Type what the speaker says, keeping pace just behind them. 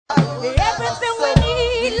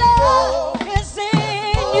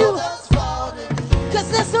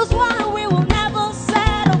is why we will never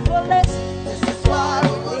settle for less. This is why we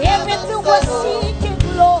will Everything never we're settle. seeking,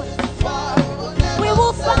 Lord, This is why we will never we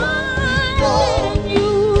will settle. find Lord, it in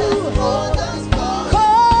you. there's more that's found.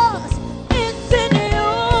 'Cause it's in you,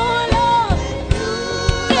 Lord.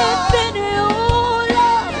 It's in you,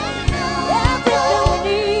 Lord. Everything we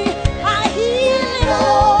need, our healing,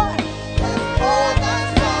 Lord. There's more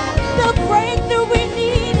that's found. The breakthrough we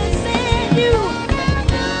need is in you.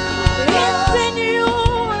 It's in you,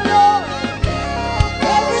 Lord.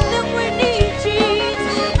 Everything we need,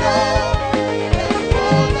 Jesus. There's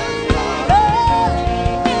more that's found. Lord,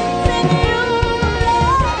 it's in you,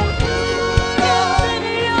 Lord. It's in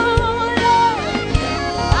you, Lord.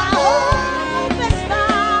 Our hope is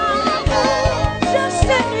found just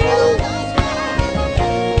in you.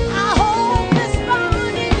 Our hope is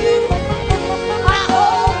found in you. Our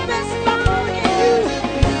hope is found in you.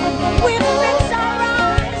 We fix our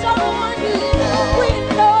eyes on you. We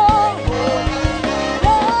know,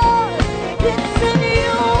 Lord, it's in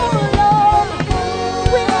you, Lord.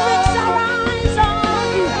 We fix our eyes on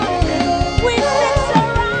you. We fix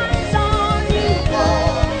our eyes on you.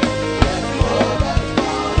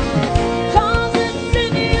 'Cause it's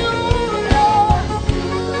in you, Lord. It's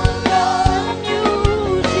in you,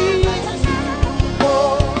 Jesus.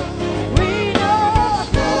 We know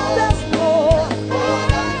there's more.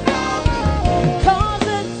 'Cause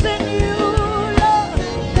it's in you, Lord.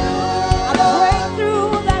 A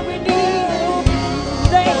breakthrough that we need,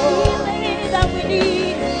 the healing that we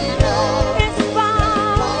need, is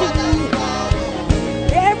found in you.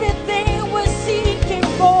 Everything we're seeking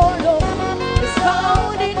for, Lord, is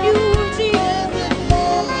found in you, Jesus.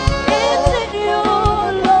 It's in you,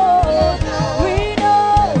 Lord. We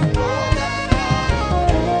know.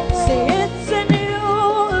 Say it's in you,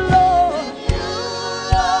 Lord.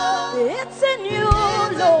 It's in you,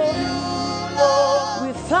 Lord. We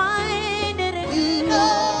find it in you.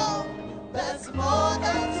 There's more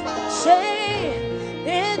that's found. Say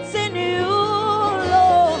it's in you,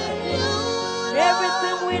 Lord.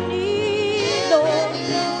 Everything we need, Lord.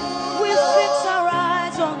 We fix our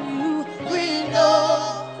eyes on you. We know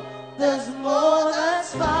there's more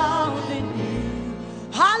that's found in you.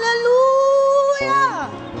 Hallelujah.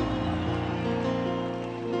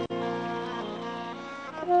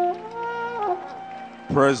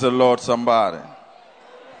 Praise the Lord, somebody.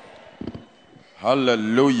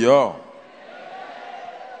 Hallelujah.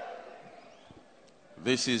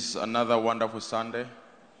 This is another wonderful Sunday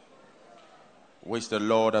which the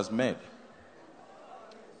Lord has made.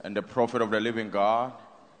 And the prophet of the living God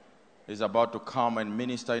is about to come and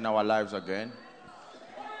minister in our lives again.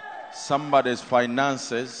 Somebody's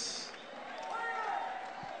finances.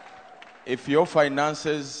 If your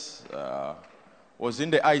finances was in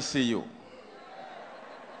the ICU,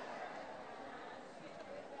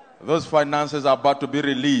 those finances are about to be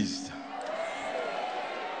released.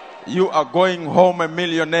 You are going home a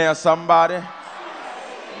millionaire, somebody.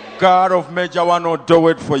 God of Major One will do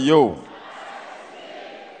it for you.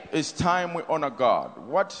 It's time we honor God.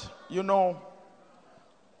 What,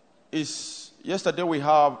 is yesterday we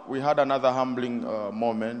had another humbling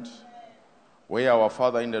moment where our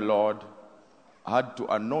Father in the Lord had to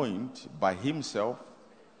anoint by himself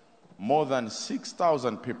more than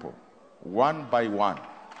 6,000 people, one by one.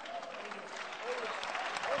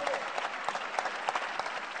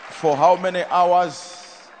 For how many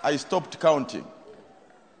hours? I stopped counting.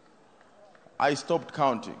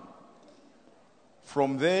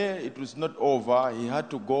 From there, it was not over. He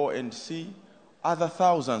had to go and see other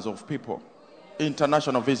thousands of people,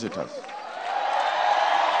 international visitors.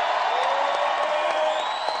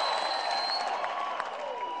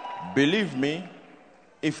 Believe me,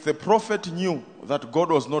 if the prophet knew that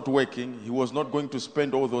God was not working, he was not going to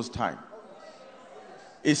spend all those time.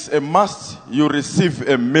 It's a must you receive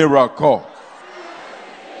a miracle.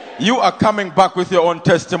 You are coming back with your own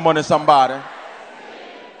testimony, somebody.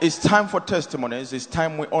 It's time for testimonies. It's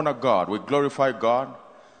time we honor God. We glorify God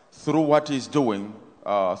through what he's doing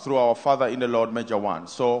through our Father in the Lord, Major One.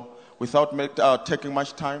 So without taking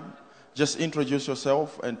much time, just introduce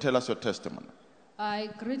yourself and tell us your testimony. I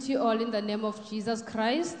greet you all in the name of Jesus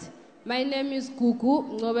Christ. My name is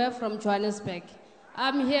Gugu Ngobe from Johannesburg.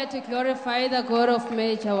 I'm here to glorify the God of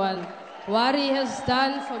Major One, what he has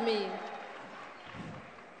done for me.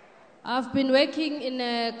 I've been working in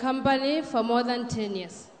a company for more than 10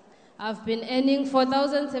 years. I've been earning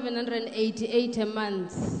 4,788 a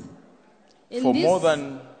month. For more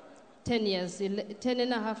than 10 years, 10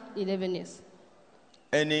 and a half, 11 years.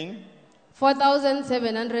 Earning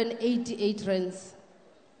 4,788 rands.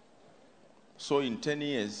 So in 10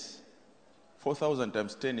 years, 4,000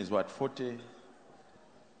 times 10 is what? 40?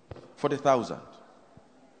 40,000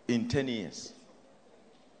 in 10 years.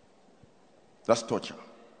 That's torture.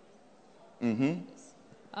 In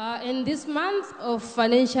this month of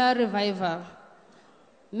financial revival,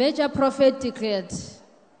 Major Prophet declared,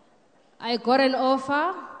 I got an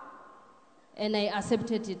offer and I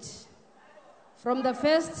accepted it. From the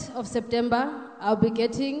 1st of September, I'll be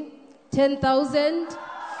getting 10,000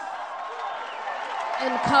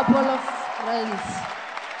 and couple of rands.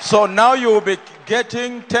 So now you will be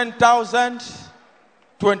getting 10,000,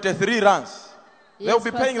 23 rands. They'll Yes,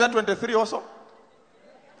 be paying that Pastor. 23 also?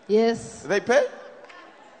 Yes, They pay?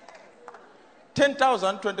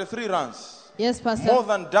 10,000, 23 rands. yes, Pastor. More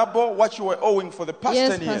than double what you were owing for the past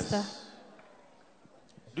Yes, 10 years. Pastor.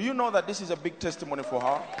 Do you know that this is a big testimony for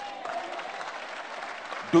her?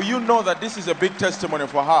 Do you know that this is a big testimony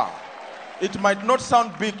for her? It might not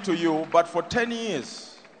sound big to you, but for 10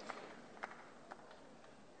 years,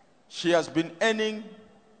 she has been earning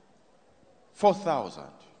 4,000.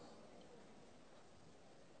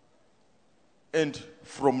 And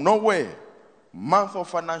from nowhere, month of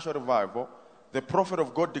financial revival, the prophet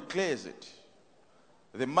of God declares it.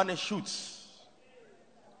 The money shoots.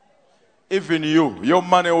 Even you, your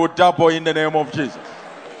money will double in the name of Jesus.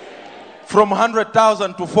 From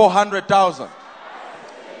 100,000 to 400,000.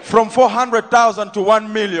 From 400,000 to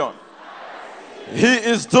 1 million. He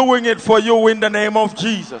is doing it for you in the name of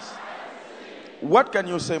Jesus. What can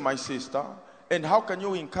you say, my sister? And how can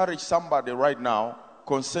you encourage somebody right now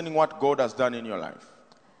concerning what God has done in your life?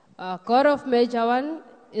 God of Major One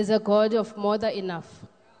is a God of more than enough.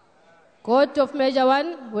 God of Major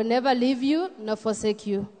One will never leave you nor forsake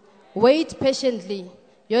you. Wait patiently.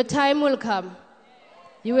 Your time will come.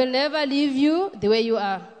 He will never leave you the way you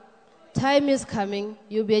are. Time is coming.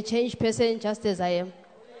 You'll be a changed person just as I am.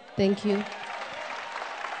 Thank you.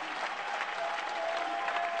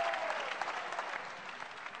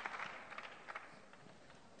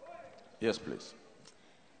 Yes, please.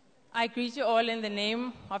 I greet you all in the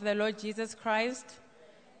name of the Lord Jesus Christ.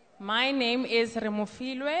 My name is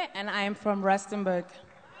Remofilwe, and I am from Rustenburg.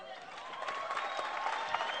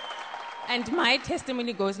 And my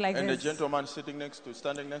testimony goes like And the this. gentleman standing next to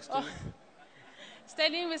you?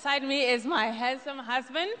 Standing beside me is my handsome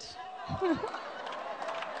husband.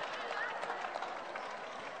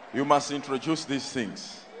 You must introduce these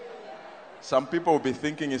things. Some people will be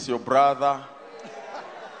thinking it's your brother.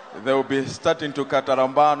 They will be starting to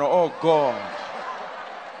katarambano. Oh God.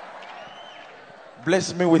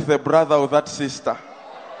 Bless me with the brother or that sister.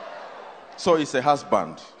 So it's a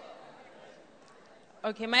husband.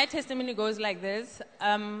 Okay, my testimony goes like this.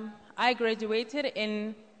 I graduated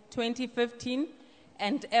in 2015,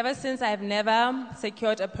 and ever since I've never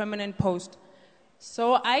secured a permanent post.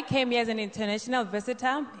 So I came here as an international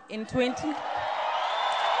visitor in 20...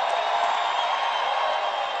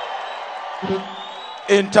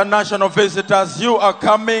 International visitors, you are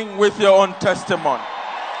coming with your own testimony.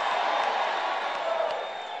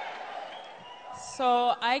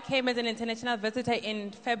 So I came as an international visitor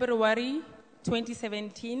in February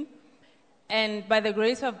 2017, and by the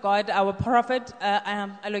grace of God, our prophet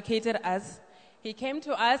allocated us. He came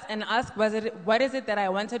to us and asked, what is it that I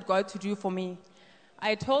wanted God to do for me?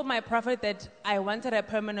 I told my prophet that I wanted a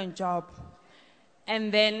permanent job.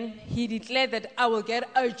 And then he declared that I will get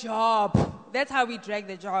a job. That's how we dragged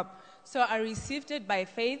the job. So I received it by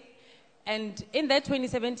faith. And in that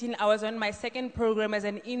 2017, I was on my second program as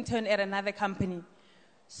an intern at another company.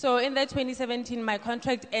 So in that 2017, my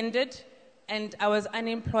contract ended, and I was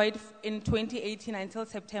unemployed in 2018 until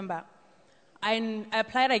September. I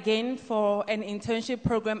applied again for an internship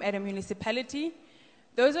program at a municipality.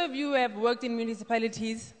 Those of you who have worked in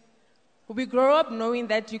municipalities, we grow up knowing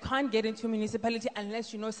that you can't get into a municipality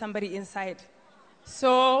unless you know somebody inside.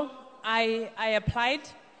 So I applied.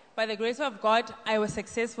 By the grace of God, I was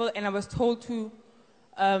successful, and I was told to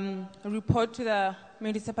report to the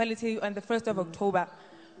municipality on the 1st of October.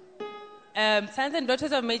 Sons and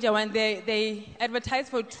Daughters of Major One, they advertised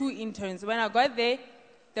for 2 interns. When I got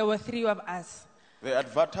there were 3 of us. They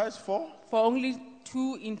advertised for? For only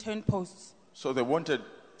 2 intern posts. So they wanted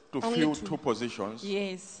to Only fill 2. 2 positions.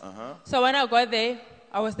 Yes. Uh-huh. So when I got there,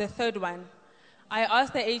 I was the 3rd one. I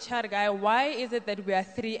asked the HR guy, why is it that we are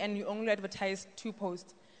 3 and you only advertised 2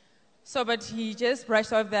 posts? So, but he just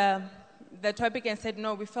brushed off the topic and said,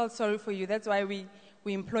 no, we felt sorry for you. That's why we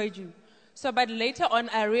employed you. So, but later on,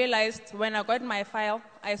 I realized when I got my file,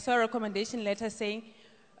 I saw a recommendation letter saying,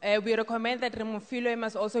 we recommend that Remofilwe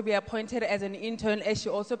must also be appointed as an intern, as she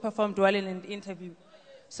also performed well in an interview.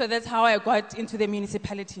 So that's how I got into the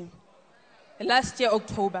municipality. Last year,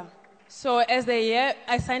 October. So as the year,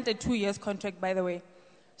 I signed a 2 years contract, by the way.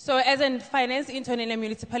 So as a finance intern in a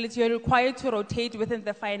municipality, you're required to rotate within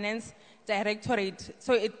the finance directorate.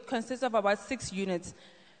 So it consists of about 6 units.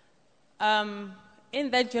 In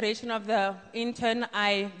that duration of the intern,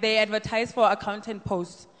 they advertised for accountant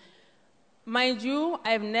posts. Mind you,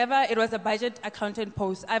 it was a budget accountant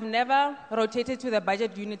post. I've never rotated to the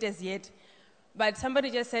budget unit as yet. But somebody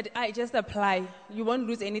just said, just apply. You won't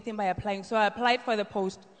lose anything by applying. So I applied for the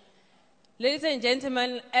post. Ladies and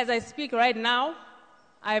gentlemen, as I speak right now,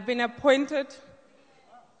 I've been appointed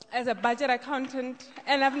as a budget accountant,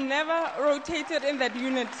 and I've never rotated in that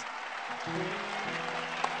unit.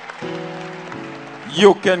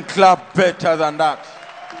 You can clap better than that.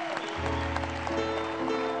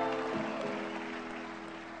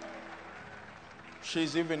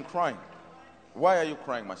 She's even crying. Why are you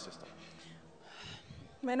crying, my sister?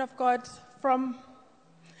 Man of God,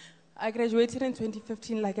 I graduated in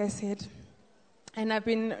 2015, like I said, and I've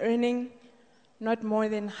been earning not more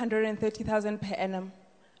than 130,000 per annum.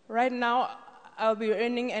 Right now, I'll be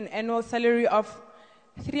earning an annual salary of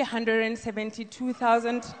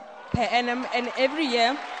 372,000 per annum, and every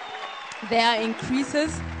year there are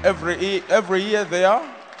increases. Every year there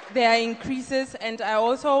are? There are increases, and I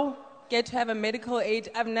also get to have a medical aid.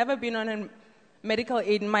 I've never been on a medical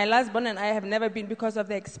aid. My last born and I have never been because of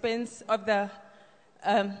the expense of the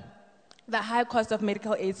high cost of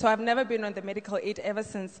medical aid. So I've never been on the medical aid ever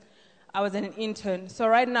since I was an intern. So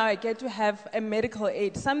right now I get to have a medical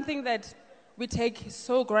aid, something that we take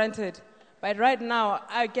so granted. But right now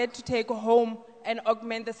I get to take home and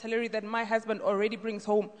augment the salary that my husband already brings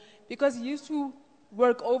home, because he used to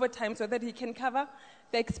work overtime so that he can cover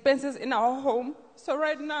the expenses in our home. So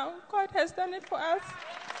right now, God has done it for us.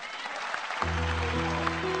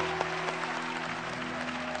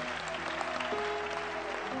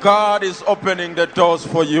 God is opening the doors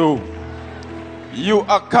for you. You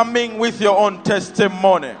are coming with your own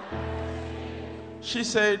testimony. She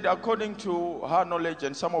said, according to her knowledge,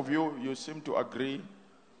 and some of you seem to agree,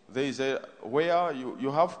 there is where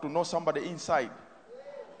you have to know somebody inside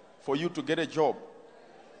for you to get a job.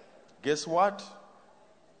 Guess what?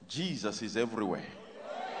 Jesus is everywhere.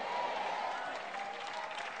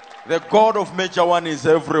 The God of Major One is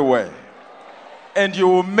everywhere. And you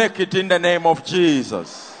will make it in the name of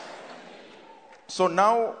Jesus. So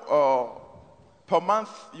now, per month,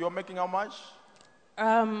 you're making how much?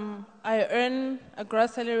 I earn a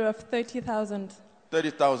gross salary of 30,000.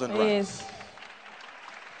 30,000 rands. Yes.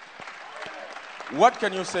 What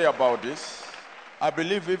can you say about this? I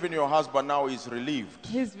believe even your husband now is relieved.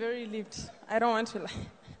 He's very relieved. I don't want to lie.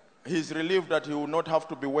 He's relieved that he will not have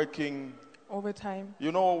to be working Overtime.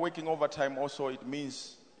 You know, working overtime also, it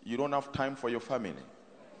means you don't have time for your family.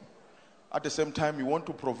 At the same time, you want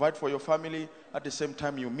to provide for your family. At the same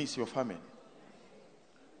time, you miss your family.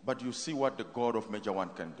 But you see what the God of Major One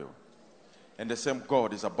can do. And the same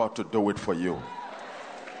God is about to do it for you.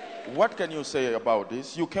 What can you say about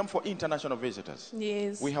this? You came for international visitors.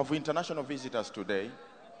 Yes. We have international visitors today.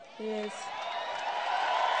 Yes.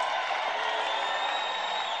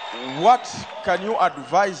 What can you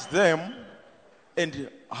advise them, and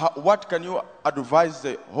what can you advise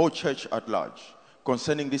the whole church at large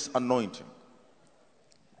concerning this anointing?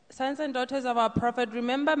 Sons and daughters of our prophet,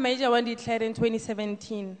 remember Major One declared in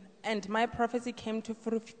 2017, and my prophecy came to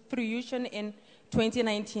fruition in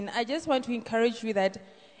 2019. I just want to encourage you that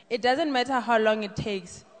it doesn't matter how long it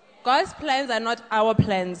takes. God's plans are not our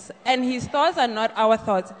plans, and His thoughts are not our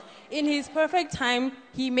thoughts. In His perfect time,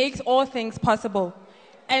 He makes all things possible.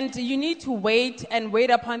 And you need to wait and wait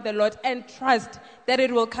upon the Lord and trust that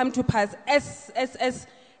it will come to pass. As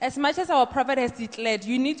much as our prophet has declared,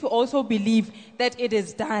 you need to also believe that it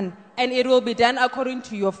is done, and it will be done according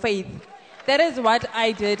to your faith. That is what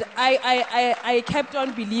I did. I kept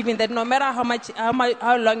on believing that no matter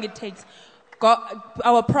how long it takes, God,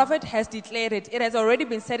 our prophet has declared it. It has already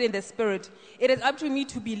been said in the spirit. It is up to me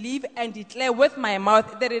to believe and declare with my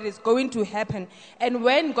mouth that it is going to happen. And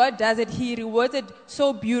when God does it, He rewards it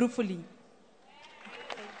so beautifully.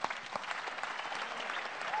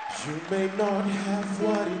 You may not have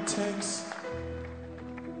what it takes,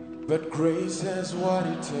 but grace has what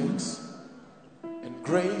it takes. And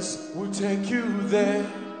grace will take you there.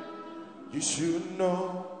 You should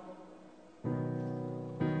know.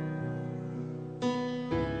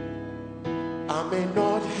 I may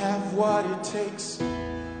not have what it takes,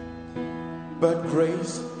 but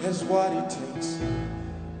grace has what it takes.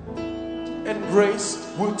 And grace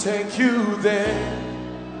will take you there.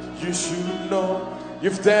 You should know.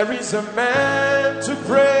 If there is a man to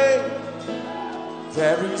pray,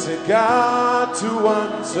 there is a God to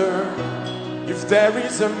answer. If there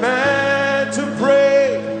is a man to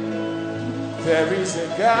pray, There is a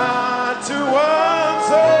God to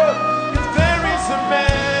answer. If there is a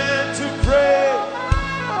man to pray,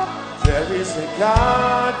 there is a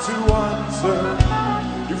God to answer.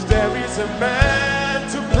 If there is a man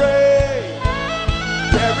to pray,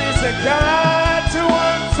 there is a God to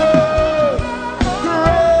answer.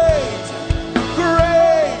 Great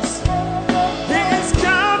grace, He is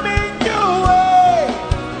coming your way.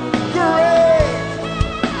 Great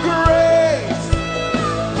grace,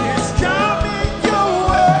 He is coming your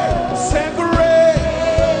way. Say great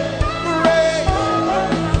grace,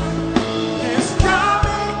 He is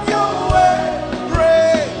coming your way.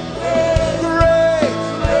 Great grace,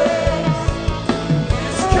 He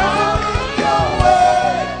is coming your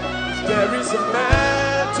way. There is a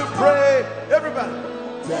man to pray. Everybody.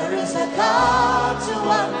 There is a God to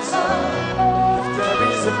answer. If there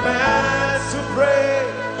is a man to pray,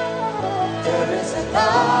 There is a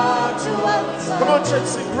God to answer. come on, church,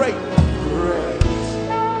 sing great. Grace,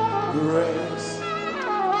 grace,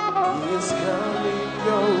 He is coming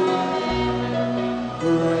your way.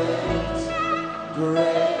 Grace,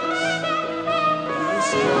 grace, He is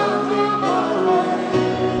coming your way.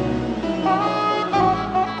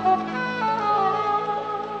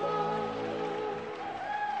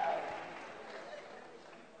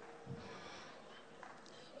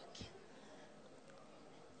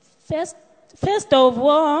 First of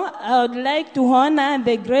all, I would like to honor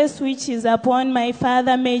the grace which is upon my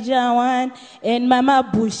father, Major Awan, and Mama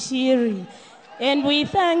Bushiri. And we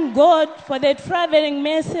thank God for the traveling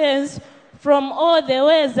message from all the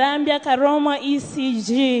way Zambia, Karomo,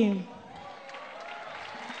 ECG.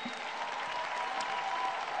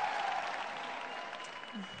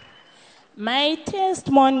 My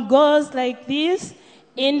testimony goes like this.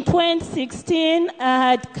 In 2016,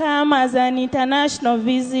 I had come as an international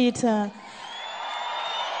visitor.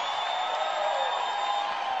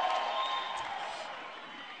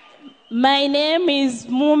 My name is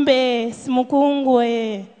Mumbe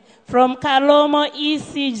Smukungwe from Kalomo,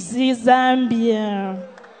 ECG, Zambia.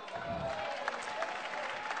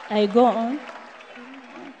 I go on.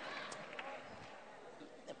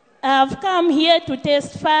 I've come here to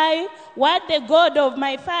testify what the God of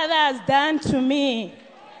my father has done to me.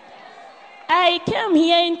 I came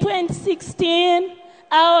here in 2016.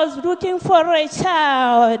 I was looking for a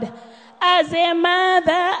child. As a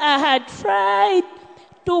mother, I had tried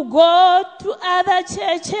to go to other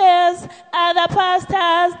churches, other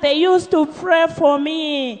pastors. They used to pray for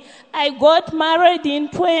me. I got married in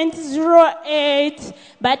 2008,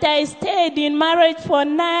 but I stayed in marriage for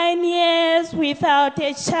 9 years without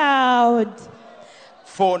a child.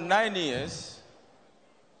 For 9 years,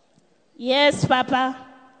 Yes, Papa.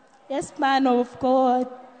 Yes, man of God.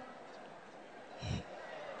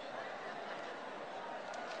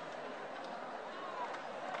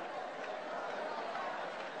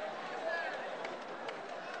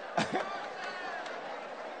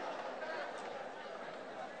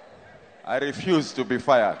 I refuse to be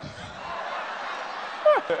fired.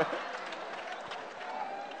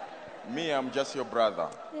 Me, I'm just your brother.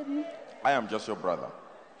 I am just your brother.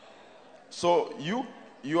 So you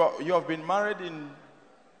have been married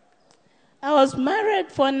I was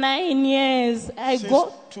married for 9 years. since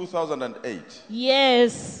 2008.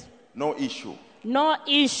 Yes, No issue. no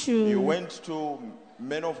issue. You went to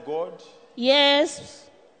men of God. Yes,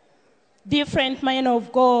 different men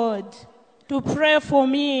of God to pray for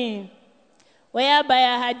me, whereby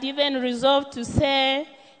I had even resolved to say,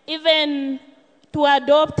 even to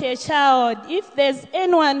adopt a child. If there's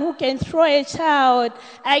anyone who can throw a child,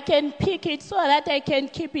 I can pick it so that I can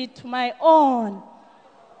keep it to my own.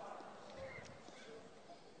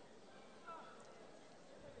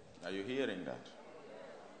 Are you hearing that?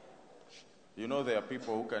 You know there are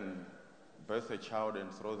people who can birth a child and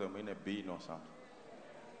throw them in a bin or something.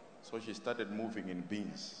 So she started moving in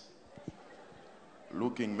bins,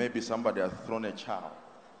 looking maybe somebody had thrown a child.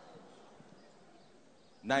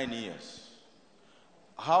 9 years.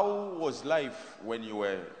 How was life when you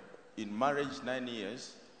were in marriage 9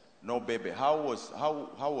 years, no baby? How was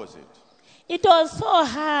it? It was so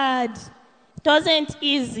hard. It wasn't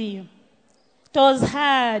easy. It was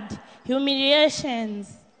hard.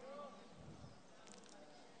 Humiliations.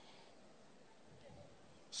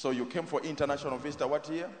 So you came for international visitor what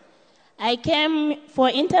year? I came for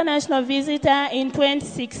international visitor in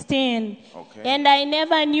 2016. Okay. And I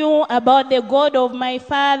never knew about the God of my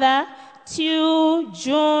father till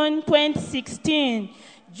June 2016.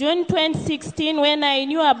 June 2016, when I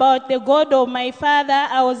knew about the God of my father,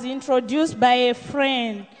 I was introduced by a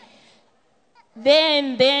friend.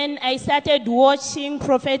 Then I started watching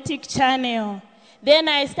prophetic channel. Then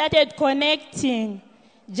I started connecting.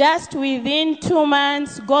 Just within 2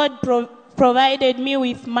 months, God provided me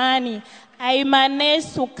with money. I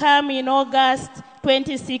managed to come in August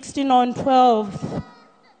 2016 on 12th.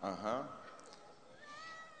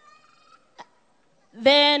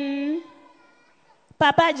 Then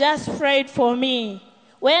Papa just prayed for me.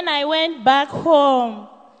 When I went back home,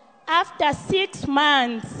 after 6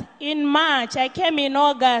 months, in March, I came in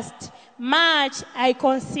August. March, I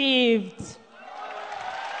conceived.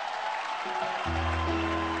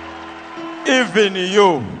 Even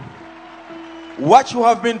you, what you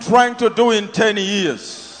have been trying to do in 10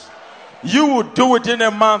 years, you will do it in a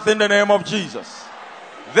month in the name of Jesus.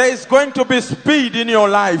 There is going to be speed in your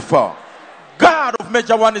life. God of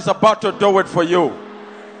Major One is about to do it for you.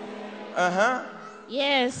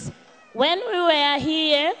 Yes. When we were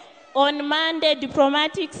here on Monday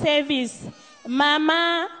diplomatic service,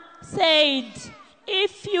 Mama said,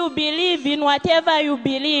 if you believe in whatever you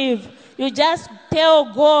believe, you just tell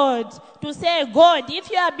God to say, God,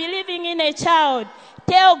 if you are believing in a child,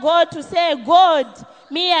 tell God to say, God,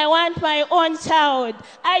 me, I want my own child.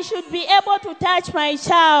 I should be able to touch my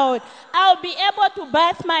child. I'll be able to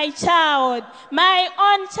birth my child, my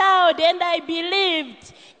own child. And I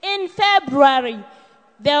believed. In February,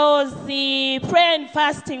 there was the prayer and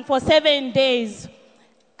fasting for 7 days.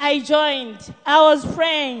 I joined. I was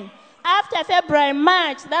praying. After February,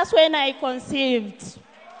 March, that's when I conceived.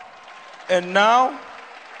 And now?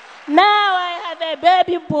 Now I have a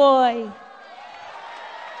baby boy.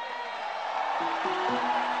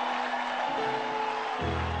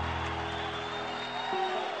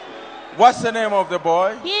 What's the name of the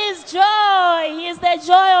boy? He is joy. He is the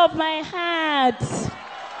joy of my heart.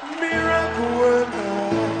 Miracle worker,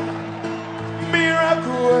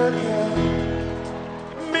 miracle worker,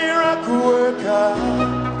 miracle worker,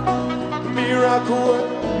 miracle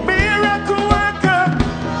worker, miracle worker.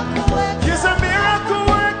 He's a miracle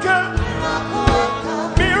worker,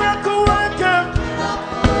 miracle worker.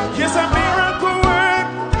 He's a miracle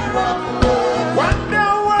worker, wonder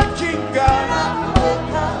working God,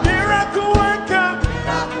 miracle worker.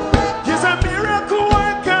 He's a miracle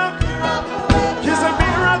worker. He's a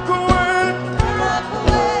miracle worker.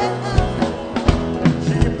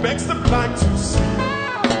 He makes the blind to see.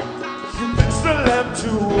 He makes the lamb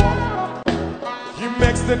to walk. He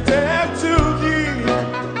makes the deaf to hear.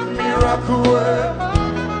 Miracle worker.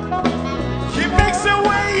 He makes a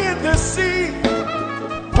way in the sea.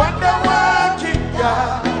 Wonder working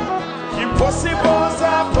God. Impossibles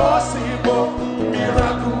are possible.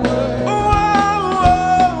 Miracle worker.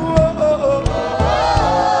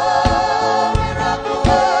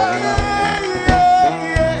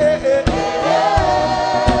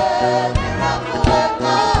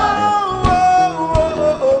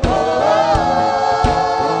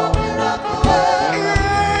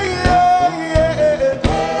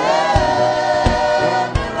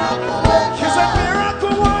 He's a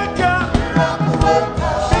miracle worker.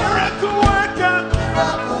 Miracle worker.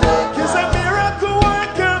 He's a miracle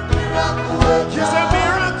worker. He's a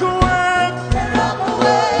miracle worker.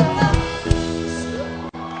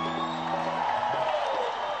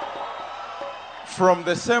 From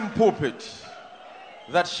the same pulpit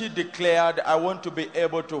that she declared, I want to be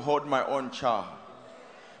able to hold my own child,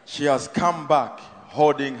 she has come back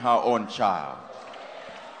holding her own child.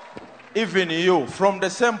 Even you, from the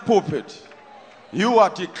same pulpit, you are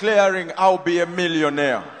declaring, I'll be a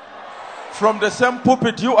millionaire. From the same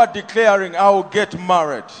pulpit, you are declaring, I'll get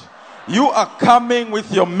married. You are coming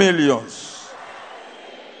with your millions.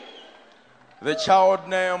 The child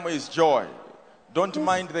name is Joy. Don't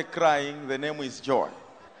mind the crying, the name is Joy.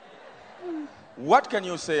 What can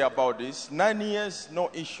you say about this? 9 years, no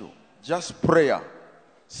issue. Just prayer.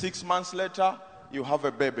 6 months later, you have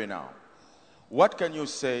a baby now. What can you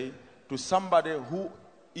say to somebody who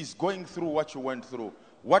is going through what you went through?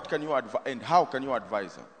 What can you advise and how can you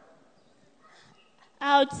advise them?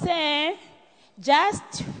 I would say,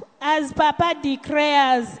 just as Papa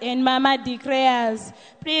declares and Mama declares,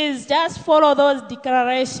 please just follow those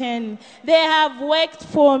declarations. They have worked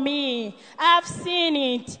for me. I've seen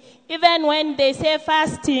it. Even when they say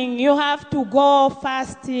fasting, you have to go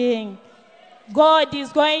fasting. God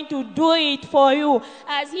is going to do it for you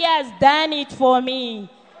as He has done it for me.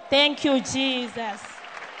 Thank you, Jesus.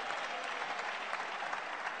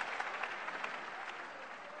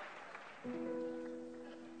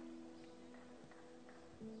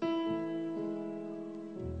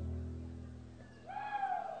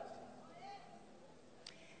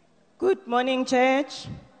 Good morning, church.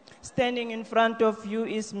 Standing in front of you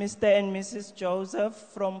is Mr. and Mrs. Joseph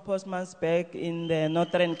from Postmansberg in the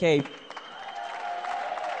Northern Cape.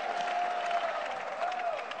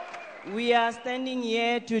 We are standing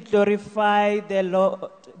here to glorify the Lord,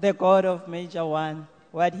 the God of Major One,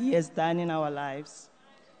 what He has done in our lives.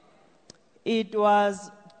 It was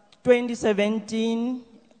 2017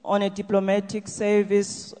 on a diplomatic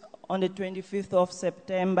service on the 25th of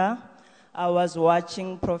September. I was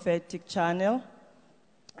watching Prophetic Channel,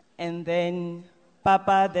 and then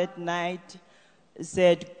Papa that night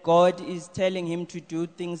said God is telling him to do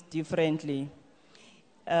things differently.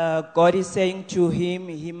 God is saying to him,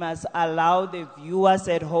 he must allow the viewers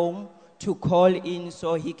at home to call in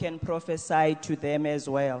so he can prophesy to them as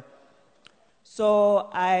well. So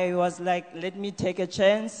I was like, let me take a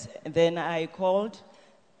chance. And then I called.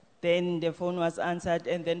 Then the phone was answered.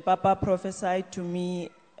 And then Papa prophesied to me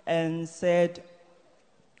and said,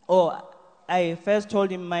 I first told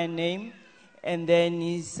him my name. And then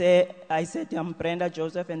I said, I'm Brenda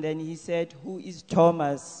Joseph. And then he said, who is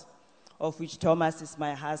Thomas? Of which Thomas is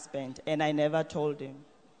my husband, and I never told him.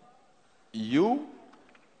 You?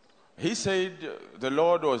 He said the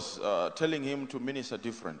Lord was telling him to minister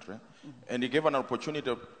different, right? And he gave an opportunity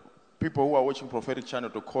to people who are watching Prophetic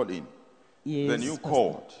Channel to call in. Yes. Then you Pastor.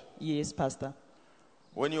 called. Yes, Pastor.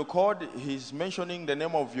 When you called, he's mentioning the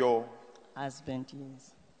name of your husband,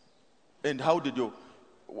 yes. And how did you?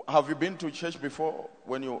 Have you been to church before?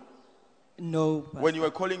 No, Pastor. When you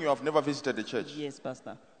were calling, you have never visited the church? Yes,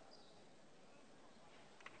 Pastor.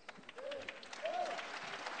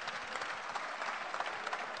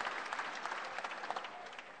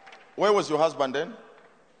 Where was your husband then?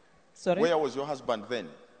 Sorry? Where was your husband then?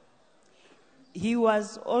 He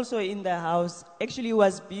was also in the house. Actually, he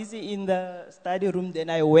was busy in the study room. Then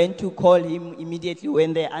I went to call him immediately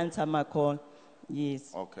when they answered my call.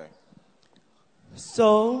 Yes. Okay.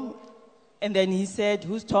 So, and then he said,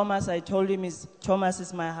 who's Thomas? I told him Thomas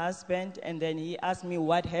is my husband. And then he asked me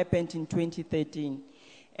what happened in 2013.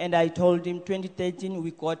 And I told him 2013 we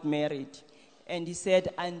got married. And he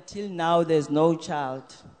said, until now there's no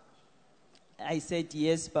child. I said,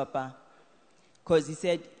 yes, Papa. Because he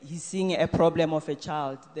said he's seeing a problem of a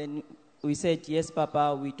child. Then we said, yes,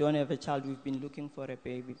 Papa, we don't have a child. We've been looking for a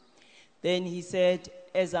baby. Then he said,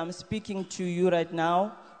 as I'm speaking to you right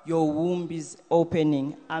now, your womb is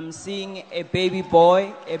opening. I'm seeing a baby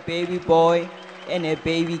boy, and a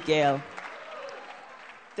baby girl.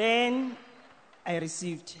 Then I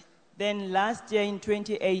received. Then last year in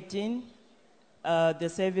 2018, the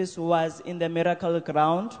service was in the Miracle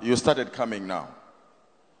Ground. You started coming now?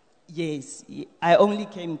 Yes. I only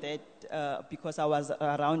came that because I was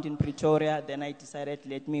around in Pretoria. Then I decided,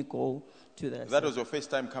 let me go to the That was your first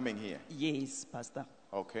time coming here? Yes, Pastor.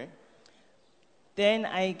 Okay. Then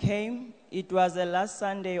I came. It was the last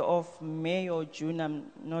Sunday of May or June, I'm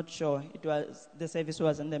not sure. The service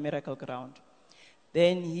was in the Miracle Ground.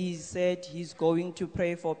 Then he said he's going to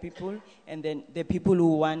pray for people, and then the people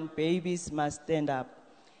who want babies must stand up.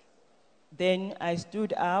 Then I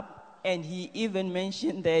stood up, and he even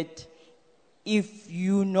mentioned that if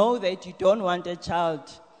you know that you don't want a child,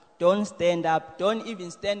 don't stand up. Don't even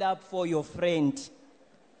stand up for your friend.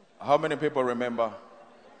 How many people remember?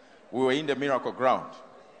 We were in the Miracle Ground.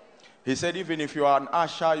 He said even if you are an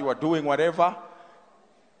usher, you are doing whatever.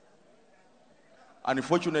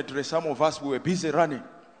 Unfortunately, some of us, we were busy running.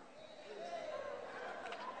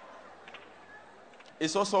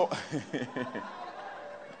 It's also...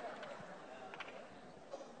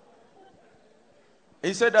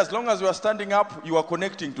 He said, as long as you are standing up, you are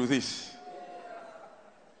connecting to this.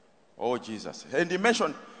 Oh, Jesus. And he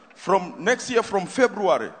mentioned, from next year, from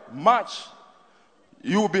February, March,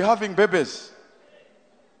 you will be having babies.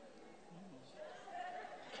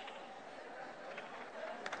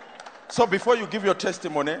 So before you give your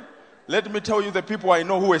testimony, let me tell you the people I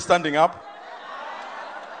know who are standing up.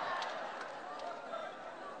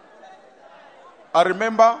 I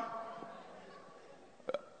remember,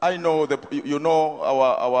 I know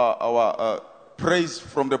our praise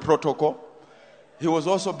from the protocol. He was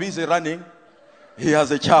also busy running. He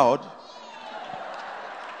has a child.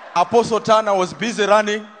 Apostle Tana was busy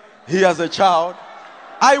running. He has a child.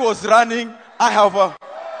 I was running. I have a...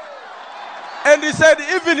 And he said,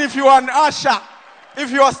 even if you are an usher,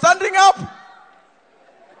 if you are standing up,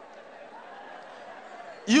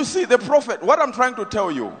 you see the prophet. What I'm trying to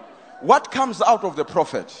tell you, what comes out of the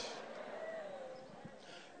prophet?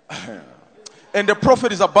 And the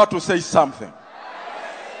prophet is about to say something.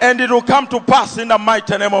 And it will come to pass in the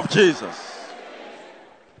mighty name of Jesus.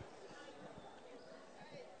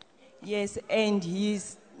 Yes, and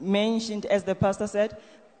he's mentioned, as the pastor said,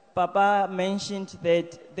 Papa mentioned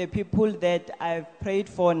that the people that I've prayed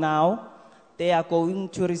for now, they are going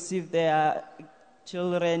to receive their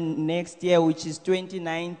children next year, which is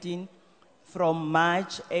 2019, from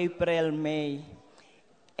March, April, May.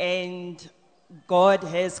 And God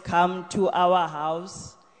has come to our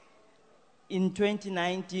house. In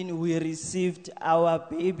 2019, we received our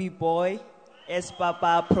baby boy, as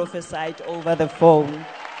Papa prophesied over the phone.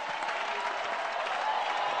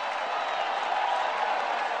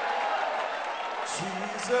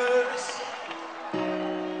 Jesus,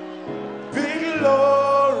 be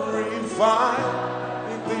glorified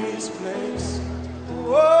in this place.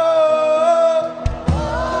 Whoa.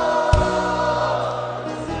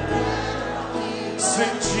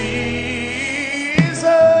 Sing Jesus,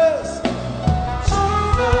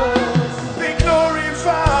 be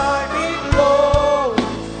glorified, be glorified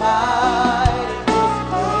in this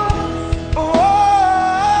place. Whoa.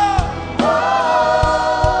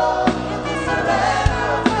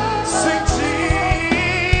 Sing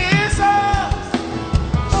Jesus,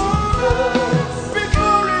 be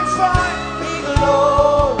glorified, be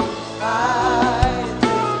glorified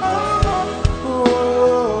in this place.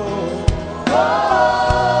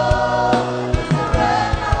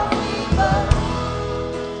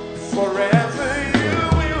 Forever you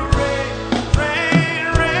will reign, reign,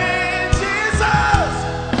 reign, Jesus.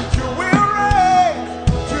 You will reign,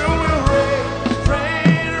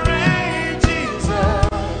 reign, Jesus.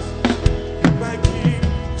 My King,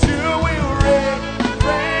 you will reign,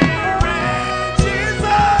 reign,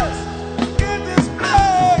 Jesus. In this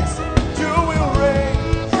place, you will reign,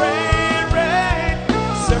 reign.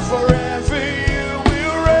 Say forever you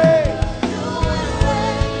will reign.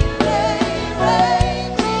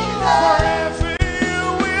 Forever you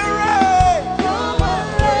will reign.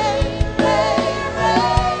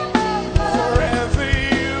 Forever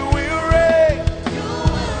you will reign.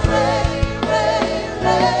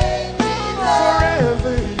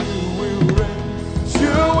 Forever you will reign.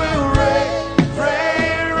 You will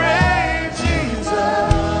reign, reign, Jesus.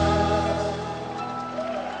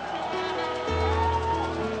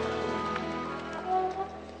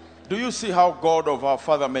 Do you see how God of our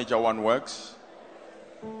Father Major One works?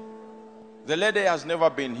 The lady has never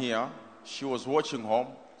been here. She was watching home.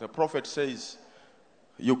 The prophet says,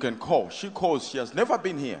 you can call. She calls. She has never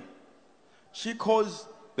been here. She calls.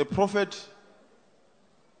 The prophet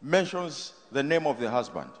mentions the name of the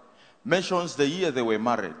husband, mentions the year they were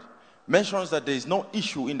married, mentions that there is no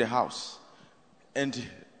issue in the house. And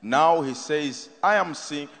now he says, I am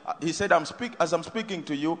seeing, he said, as I'm speaking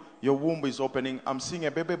to you, your womb is opening. I'm seeing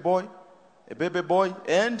a baby boy,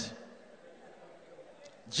 and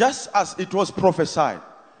just as it was prophesied,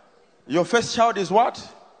 your first child is what?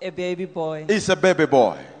 A baby boy. It's a baby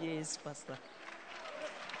boy. Yes, Pastor.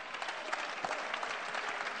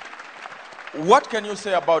 What can you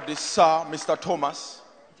say about this, sir, Mr. Thomas?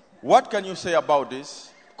 What can you say about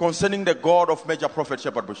this concerning the God of Major Prophet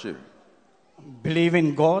Shepherd Bushiri? Believe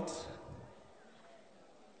in God.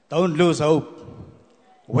 Don't lose hope.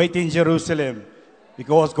 Wait in Jerusalem.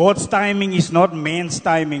 Because God's timing is not man's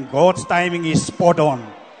timing. God's timing is spot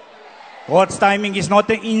on. God's timing is not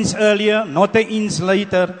an inch earlier, not an inch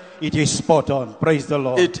later. It is spot on. Praise the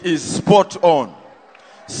Lord. It is spot on.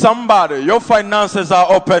 Somebody, your finances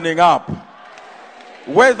are opening up.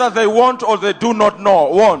 Whether they want or they do not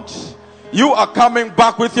want. You are coming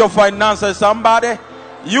back with your finances. Somebody,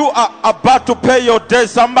 you are about to pay your debt.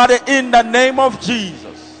 Somebody, in the name of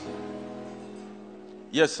Jesus.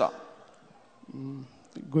 Yes, sir.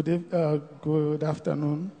 Good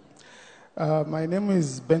afternoon. My name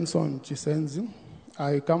is Benson Chisenzi.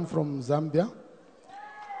 I come from Zambia.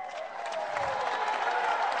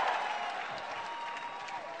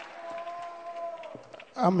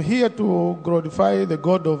 I'm here to glorify the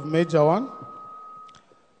God of Major One.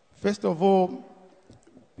 First of all,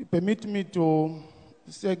 permit me to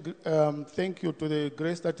say thank you to the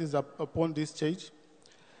grace that is upon this church.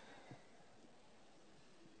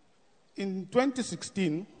 In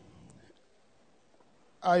 2016,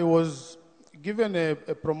 I was given a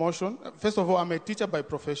promotion. First of all, I'm a teacher by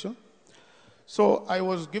profession. So I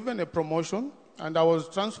was given a promotion and I was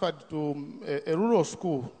transferred to a rural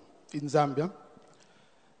school in Zambia.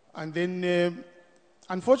 And then,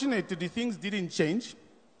 unfortunately, things didn't change.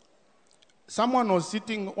 Someone was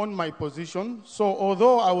sitting on my position. So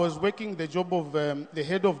although I was working the job of the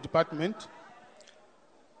head of department,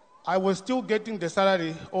 I was still getting the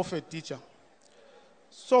salary of a teacher.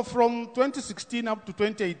 So from 2016 up to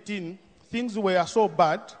 2018, things were so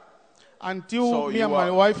bad until me and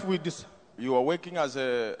my wife, You were working as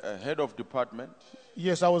a head of department?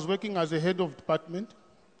 Yes, I was working as a head of department.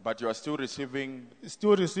 But you are still receiving?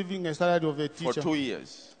 Still receiving a salary of a teacher. For 2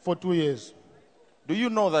 years? For 2 years. Do you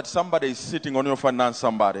know that somebody is sitting on your finance,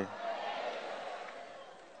 somebody?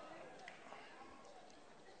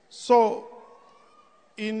 So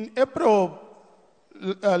In April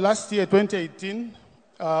last year, 2018,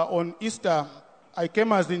 on Easter, I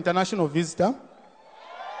came as the international visitor.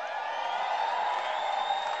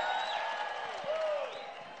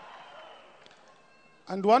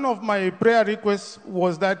 And one of my prayer requests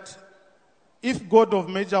was that if God of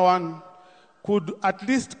Major One could at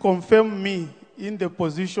least confirm me in the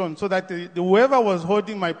position so that whoever was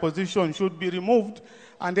holding my position should be removed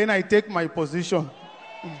and then I take my position.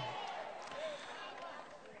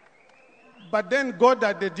 But then God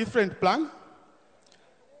had a different plan.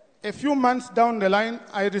 A few months down the line,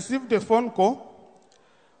 I received a phone call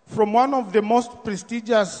from one of the most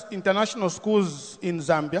prestigious international schools in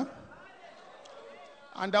Zambia.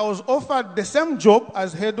 And I was offered the same job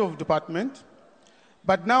as head of department.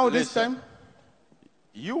 But now this time...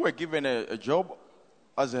 You were given a job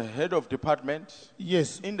as a head of department?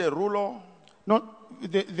 Yes. In the rural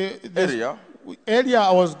area? Area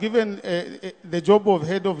I was given the job of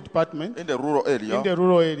head of department. In the rural area? In the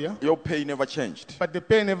rural area. Your pay never changed? But the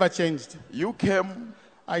pay never changed. You came?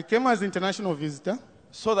 I came as international visitor.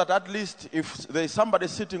 So that at least if there is somebody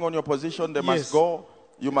sitting on your position, they must go,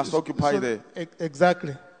 you must occupy the...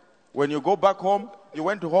 Exactly. When you go back home, you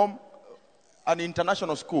went home, an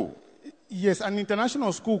international school. Yes, an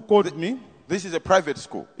international school called me. This is a private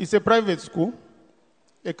school? It's a private school,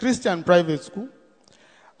 a Christian private school.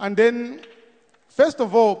 And then, first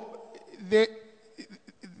of all,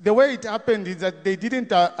 the way it happened is that they didn't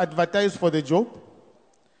advertise for the job.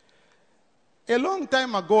 A long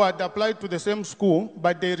time ago, I'd applied to the same school,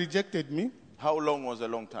 but they rejected me. How long was a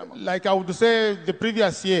long time ago? Like I would say the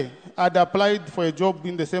previous year, I'd applied for a job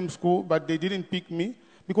in the same school, but they didn't pick me.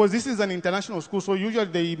 Because this is an international school, so usually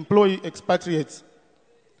they employ expatriates.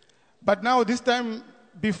 But now this time,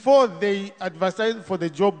 before they advertised for the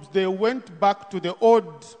jobs, they went back to the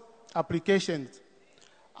old applications.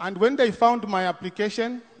 And when they found my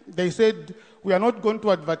application, they said, we are not going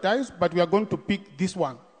to advertise, but we are going to pick this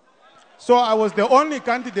one. So I was the only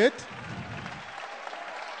candidate.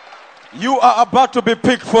 You are about to be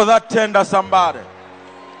picked for that tender, somebody.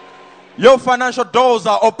 Your financial doors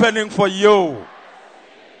are opening for you.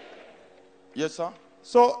 Yes, sir?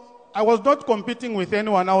 So I was not competing with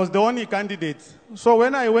anyone. I was the only candidate. So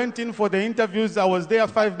when I went in for the interviews, I was there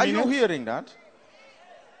 5 minutes. Are you hearing that?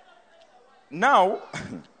 Now,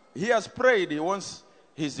 he has prayed. He wants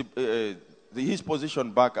his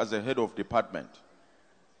position back as a head of department.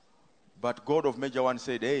 But God of Major One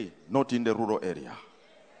said, hey, not in the rural area.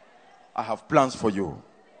 I have plans for you.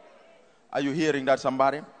 Are you hearing that,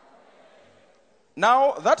 somebody?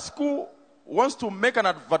 Now, that school wants to make an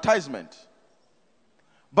advertisement.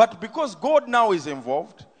 But because God now is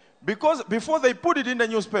involved, because before they put it in the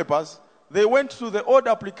newspapers, they went to the old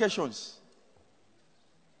applications.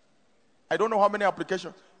 I don't know how many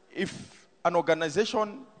applications. If an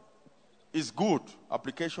organization is good,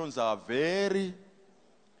 applications are very...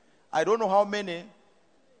 I don't know how many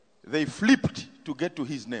they flipped to get to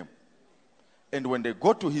his name. And when they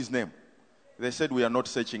got to his name, they said, we are not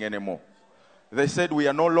searching anymore. They said, we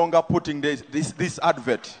are no longer putting this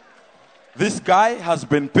advert. This guy has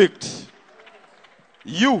been picked.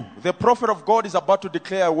 You, the prophet of God, is about to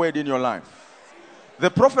declare a word in your life. The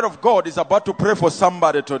prophet of God is about to pray for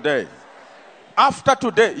somebody today. After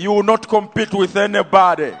today, you will not compete with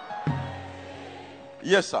anybody.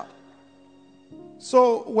 Yes, sir.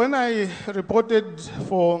 So when I reported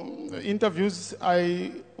for interviews,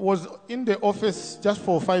 I was in the office just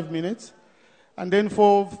for 5 minutes. And then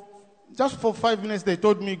just for 5 minutes, they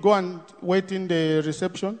told me, go and wait in the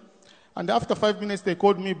reception. And after 5 minutes, they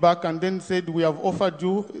called me back and then said, we have offered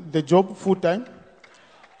you the job full-time.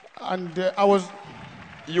 And I was...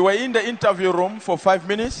 You were in the interview room for 5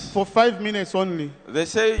 minutes? For 5 minutes only. They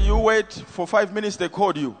say you wait for 5 minutes, they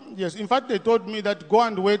called you? Yes. In fact, they told me that go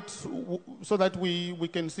and wait so that we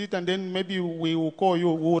can sit and then maybe we will call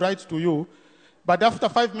you, we will write to you. But after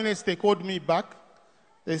 5 minutes, they called me back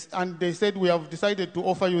and they said, we have decided to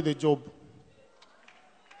offer you the job.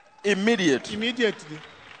 Immediately?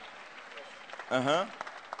 Uh-huh.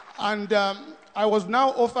 And I was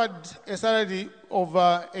now offered a salary of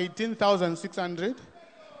 18,600.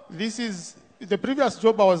 This is the previous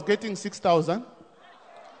job I was getting 6,000.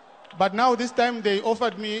 But now this time they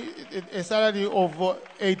offered me a salary of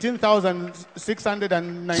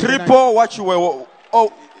 18,699. Triple what you were.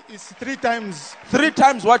 Oh, it's 3 times. 3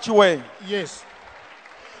 times what you were. Yes.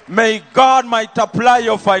 May God multiply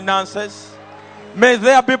your finances. May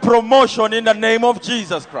there be promotion in the name of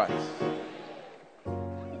Jesus Christ.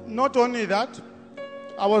 Not only that,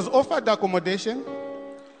 I was offered accommodation.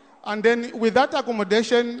 And then with that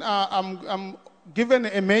accommodation, I'm given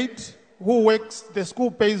a maid who works, the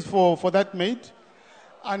school pays for that maid.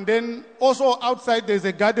 And then also outside, there's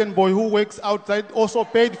a garden boy who works outside, also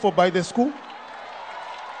paid for by the school.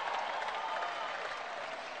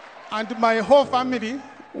 And my whole family,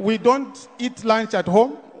 we don't eat lunch at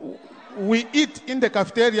home. We eat in the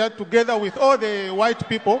cafeteria together with all the white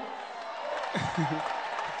people.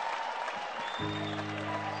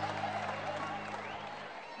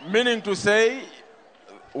 Meaning to say,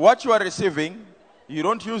 what you are receiving, you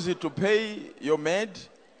don't use it to pay your maid,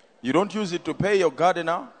 you don't use it to pay your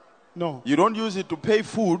gardener, No. you don't use it to pay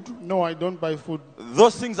food. No, I don't buy food.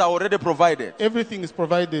 Those things are already provided. Everything is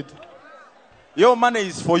provided. Your money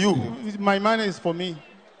is for you. My money is for me.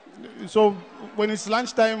 So when it's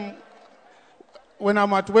lunchtime, when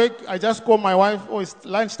I'm at work, I just call my wife, oh, it's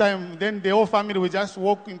lunchtime. Then the whole family, we just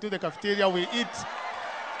walk into the cafeteria, we eat.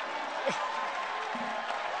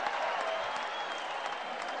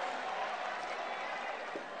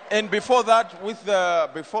 And before that, with the,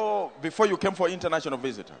 before you came for international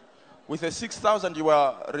visitor, with the 6,000 you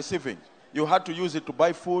were receiving, you had to use it to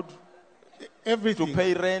buy food, Everything. to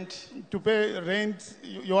pay rent. To pay rent,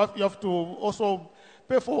 you have to also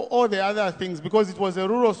pay for all the other things because it was a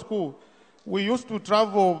rural school. We used to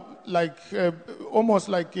travel like almost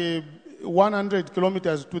like 100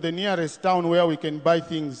 kilometers to the nearest town where we can buy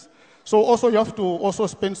things. So also you have to also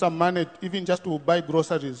spend some money even just to buy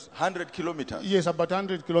groceries. 100 kilometers? Yes, about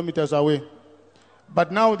 100 kilometers away.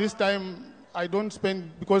 But now this time I don't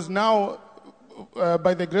spend because now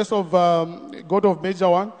by the grace of God of Major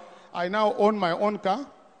One, I now own my own car.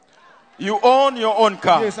 You own your own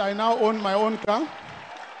car? Yes, I now own my own car.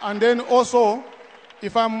 And then also,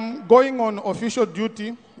 if I'm going on official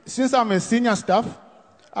duty, since I'm a senior staff,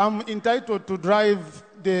 I'm entitled to drive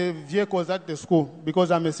the vehicles at the school because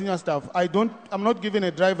I'm a senior staff. I'm not given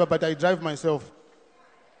a driver, but I drive myself.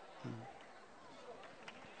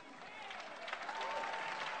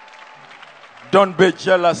 Don't be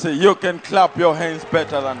jealous. You can clap your hands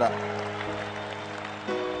better than that.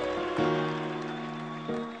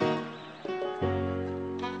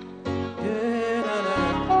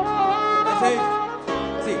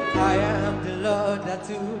 I am the Lord that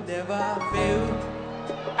will never fail.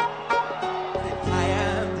 I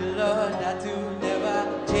am the Lord that will never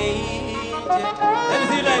change. Let me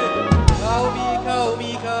see it like this. Call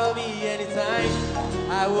me anytime.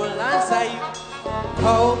 I will answer you.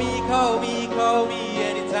 Call me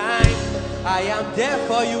anytime. I am there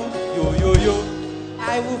for you. Yo.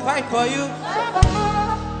 I will fight for you.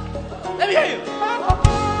 Let me hear you.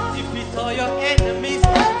 Defeat all your enemies.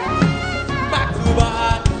 Back to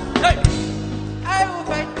back. Hey. I will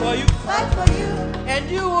fight for you. And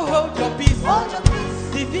you will hold your peace.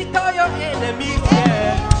 Defeat all your enemies.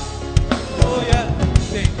 Yeah. Oh yeah.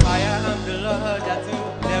 Say, I am the Lord that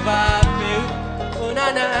will never fail. Oh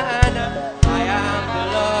na na na. I am the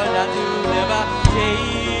Lord that will never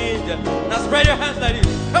change. Now spread your hands like this.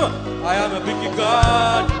 Come on. I am a big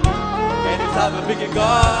God. And it's I'm a big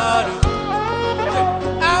God.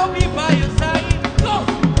 I'll be by your side. Go.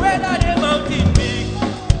 Whether the mountain big,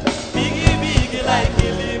 big like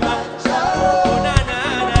Kilimanjaro. Oh na na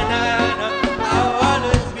na na na. I'll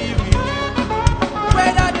always be with you.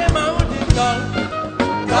 Whether the mountain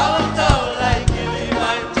tall like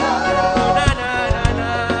Kilimanjaro. Oh na na na na.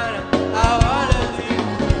 I'll always be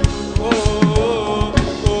with you. Oh.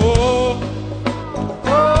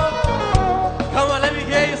 Come on, let me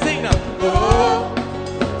hear you sing now. Oh.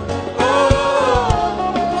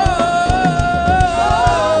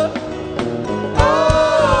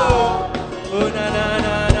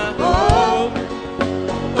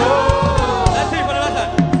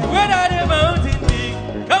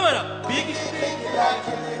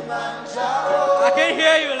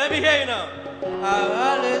 Let me hear you now. I'll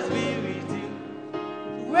always be with you.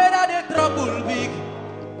 Whether the trouble big.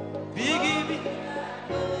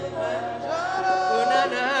 Oh na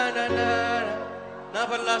na na na. Now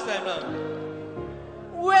for the last time now.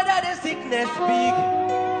 Whether the sickness big.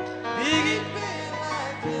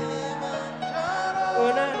 Oh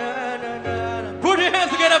na na na na. Put your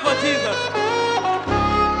hands together for Jesus.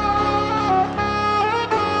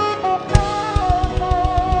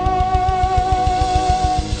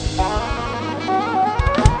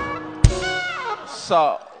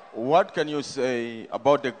 So, what can you say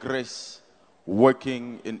about the grace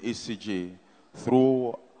working in ECG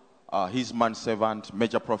through his manservant,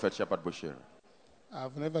 Major Prophet Shepherd Bushiri?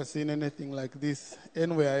 I've never seen anything like this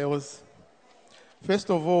anywhere else. First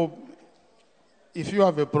of all, if you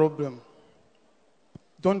have a problem,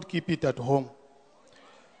 don't keep it at home.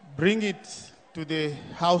 Bring it to the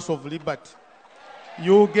House of Liberty.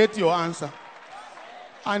 You'll get your answer.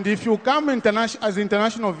 And if you come as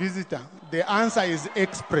international visitor, the answer is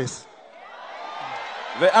express.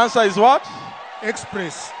 The answer is what?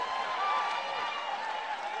 Express.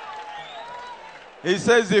 He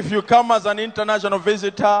says if you come as an international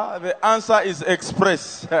visitor, the answer is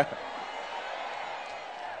express.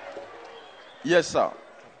 Yes, sir.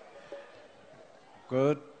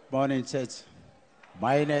 Good morning, church.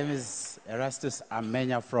 My name is Erastus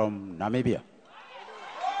Amenya from Namibia.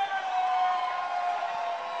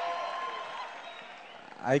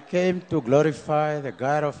 I came to glorify the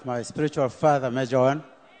God of my spiritual father, Major One,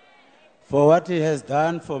 for what he has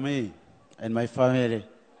done for me and my family.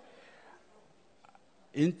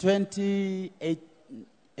 In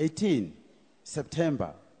 2018,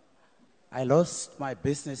 September, I lost my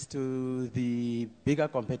business to the bigger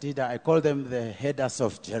competitor. I call them the headers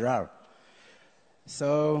of Gerard.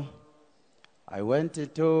 So I went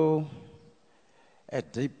into a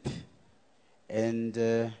deep, and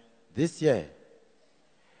this year,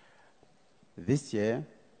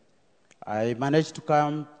 I managed to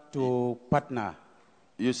come to partner.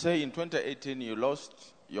 You say in 2018 you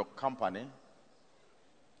lost your company?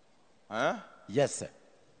 Huh? Yes, sir.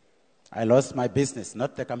 I lost my business,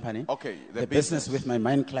 not the company. Okay, the business with my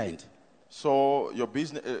main client. So your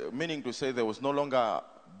business, meaning to say there was no longer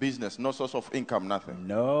business, no source of income, nothing?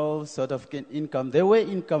 No sort of income. There were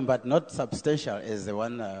income, but not substantial as the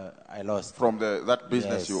one I lost. From that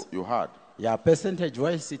business Yes. you had? Yeah,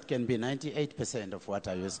 percentage-wise, it can be 98% of what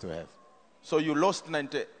I used to have. So you lost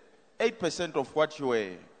 98% of what you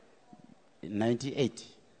were?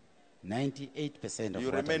 98% of you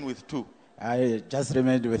what remain with 2? I just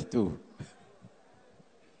remained with 2.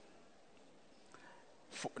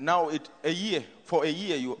 Now, for a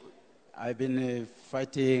year you... I've been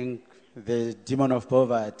fighting the demon of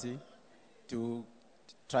poverty to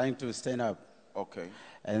trying to stand up. Okay.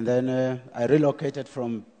 And then I relocated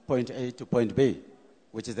from point A to point B,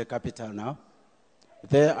 which is the capital now.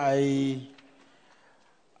 There I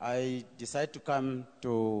decided to come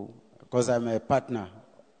to, because I'm a partner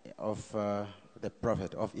of the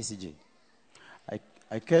prophet of ECG.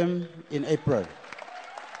 I came in April.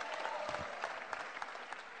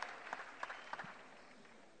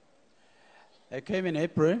 I came in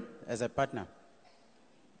April as a partner.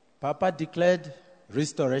 Papa declared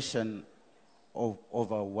restoration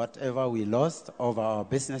over whatever we lost, over our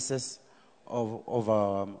businesses,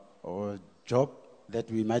 over our job that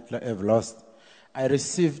we might have lost. I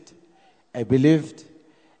received, I believed,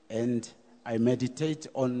 and I meditate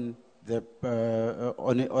on the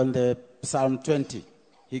Psalm 20.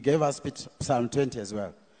 He gave us Psalm 20 as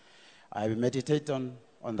well. I meditate on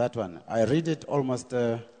that one. I read it almost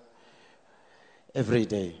every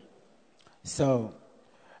day. So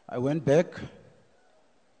I went back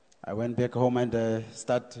home and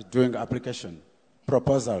started doing application,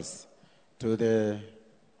 proposals to the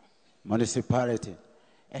municipality.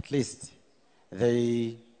 At least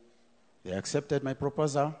they accepted my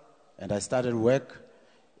proposal, and I started work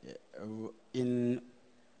in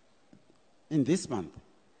this month.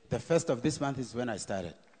 The first of this month is when I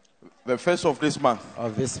started. The first of this month?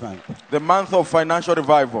 Of this month. The month of financial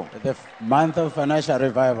revival? The month of financial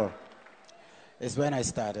revival is when I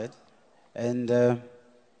started. And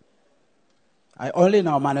I only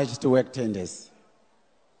now managed to work 10 days.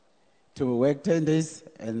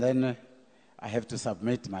 And then I have to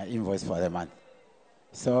submit my invoice for the month.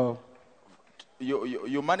 So...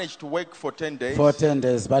 You managed to work for 10 days? For 10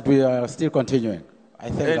 days, but we are still continuing. I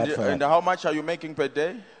thank God for And that. how much are you making per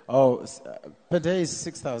day? Oh, per day is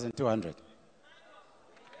 6,200.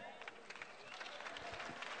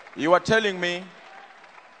 You are telling me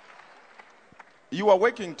you are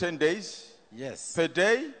working 10 days? Yes. Per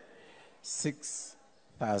day?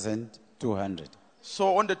 6,200.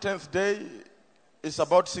 So on the 10th day, it's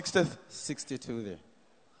about 62 there.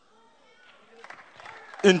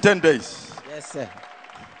 In 10 days? Yes, sir.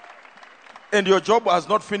 And your job has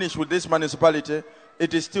not finished with this municipality?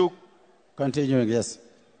 It is still... Continuing, yes.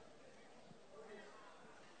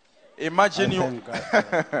 Imagine you...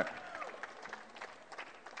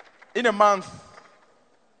 In a month,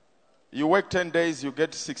 you work 10 days, you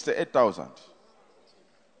get 68,000.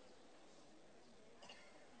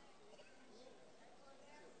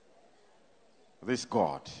 This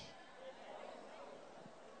God.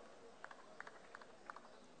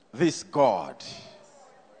 This God.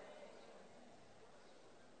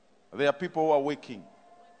 There are people who are working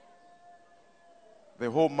the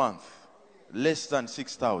whole month, less than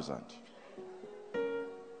 6,000.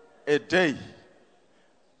 A day.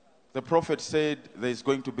 The prophet said there is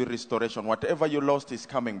going to be restoration. Whatever you lost is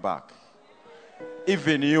coming back.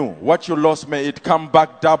 Even you, what you lost, may it come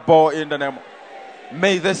back double in the name.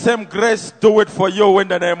 May the same grace do it for you in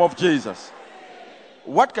the name of Jesus.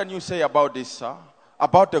 What can you say about this, sir?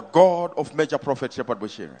 about the God of Major Prophet Shepherd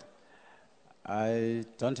Bushiri? I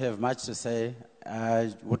don't have much to say.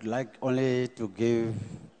 I would like only to give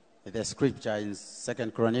the scripture in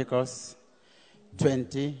 2 Chronicles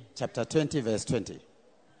 20, chapter 20, verse 20.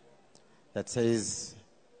 That says,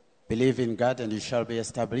 believe in God and you shall be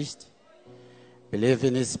established. Believe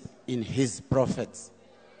in his prophets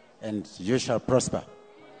and you shall prosper.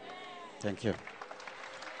 Thank you.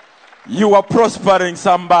 You are prospering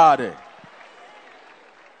somebody.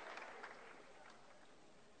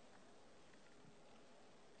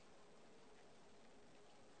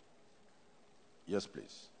 Yes,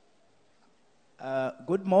 please.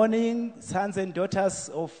 Good morning, sons and daughters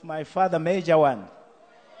of my father, Major One.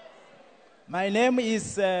 My name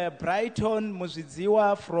is Brighton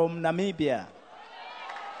Muzvidziwa from Namibia.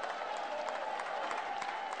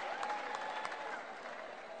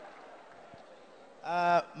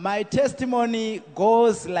 My testimony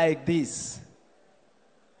goes like this.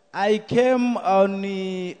 I came on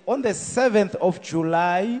the 7th of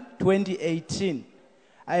July, 2018.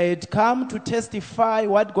 I had come to testify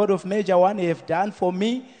what God of Major One have done for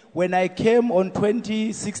me when I came on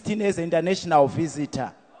 2016 as an international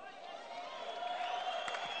visitor.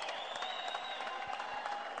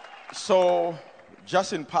 So,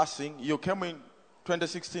 just in passing, you came in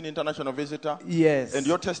 2016 international visitor? Yes. And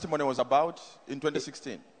your testimony was about in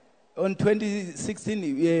 2016? On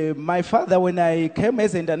 2016, my father, when I came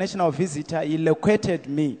as an international visitor, he located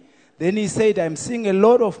me. Then he said, I'm seeing a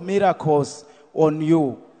lot of miracles on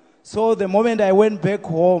you. So the moment I went back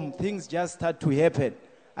home, things just started to happen.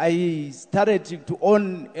 I started to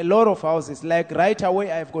own a lot of houses. Like right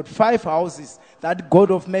away, I've got 5 houses that God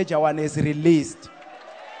of Major One has released.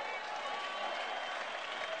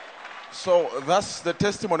 So that's the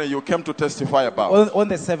testimony you came to testify about? On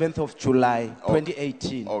the 7th of July,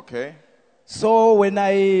 2018. Okay. So when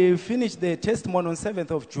I finished the testimony on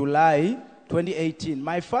 7th of July, 2018,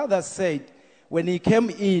 my father said, when he came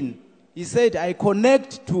in, he said, I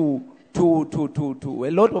connect to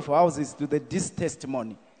a lot of houses to this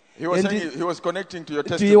testimony. He was saying he was connecting to your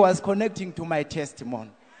testimony? He was connecting to my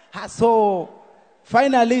testimony. So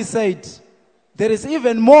finally he said, there is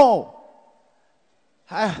even more.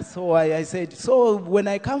 So I said, so when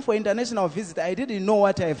I come for international visit, I didn't know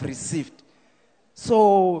what I've received.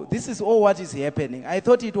 So this is all what is happening. I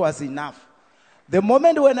thought it was enough. The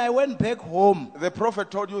moment when I went back home, the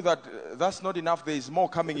prophet told you that that's not enough, there is more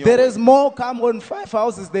coming your There way. is more coming on 5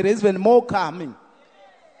 houses, there is even more coming.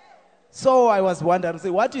 So I was wondering,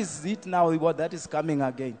 what is it now what that is coming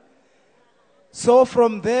again? So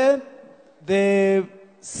from there, the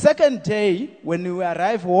second day when we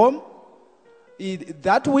arrived home,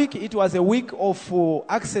 that week it was a week of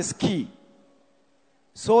access key.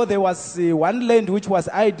 So there was one land which was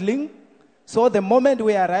idling. So the moment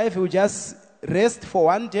we arrived, we just rest for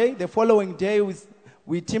one day. The following day,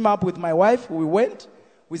 we team up with my wife. We went.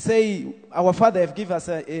 We say, our father have given us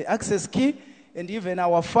an access key. And even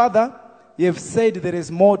our father, he have said there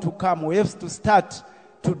is more to come. We have to start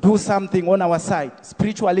to do something on our side.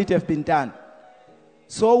 Spiritually, it have been done.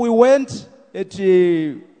 So we went at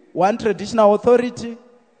one traditional authority.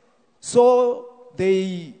 So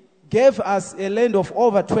they gave us a land of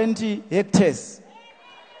over 20 hectares.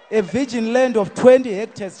 A virgin land of 20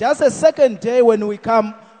 hectares. Just a second day when we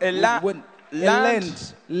come, a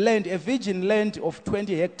virgin land of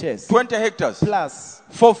 20 hectares. 20 hectares? Plus.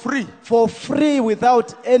 For free? For free,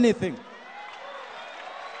 without anything.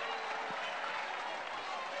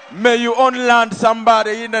 May you own land,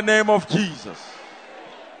 somebody, in the name of Jesus.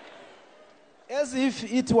 As if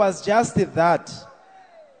it was just that.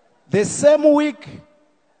 The same week,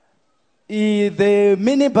 the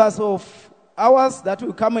minibus of ours that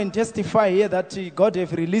will come and testify here that God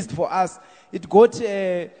have released for us, it got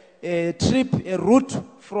a route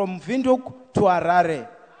from Windhoek to Harare.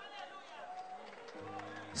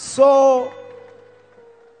 So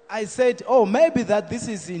I said, oh, maybe that this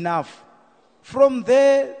is enough. From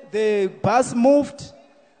there, the bus moved.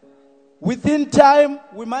 Within time,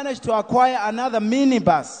 we managed to acquire another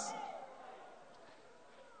minibus.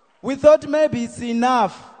 We thought maybe it's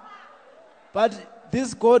enough, but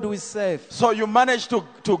this God we serve. So you managed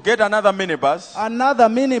to get another minibus? Another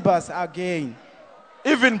minibus again.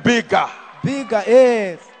 Even bigger? Bigger,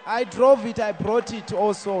 yes. I drove it, I brought it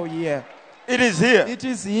also here. It is here? It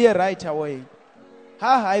is here right away.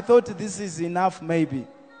 I thought this is enough maybe.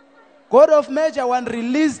 God of Major One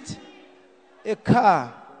released a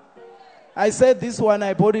car. I said this one,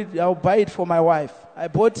 I bought it, I'll buy it for my wife. I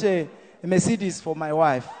bought a Mercedes for my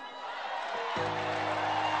wife.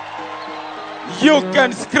 You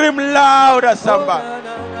can scream louder, somebody.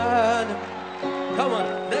 Come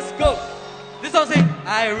on, let's go. This one saying,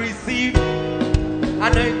 I receive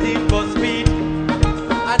anointing for speed.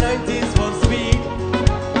 Anointing for speed.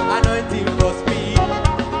 Anointing for speed.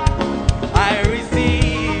 I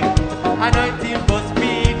receive anointing for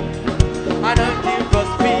speed. Anointing for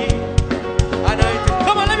speed. Anointing.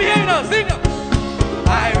 Come on, let me hear you now. Sing now.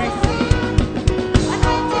 I receive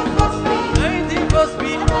anointing for speed. Anointing for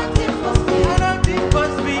speed. Anointing for speed. Anointing for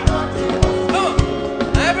speed. Come on.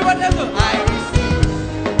 Now everybody, let's go. I receive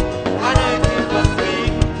anointing for speed.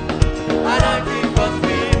 Anointing for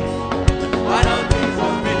speed. Anointing for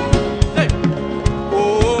speed. Hey.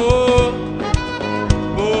 Oh,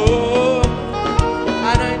 oh.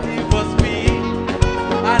 Anointing for speed.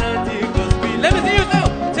 Anointing for speed. Let me see you now.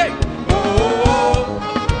 Take. Oh,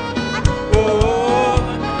 oh.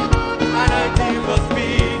 Anointing for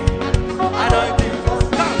speed. Anointing for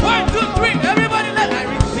speed. Come, 1, 2, 3. Everybody, let I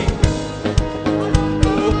receive.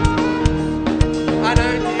 Oh.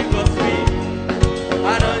 Anointing for speed.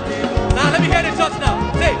 Anointing. Now let me hear the shots now.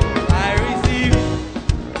 Say, I receive.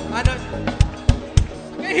 Anointing.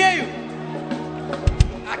 I can't hear you.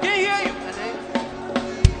 I can't hear you.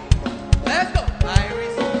 Let's go. I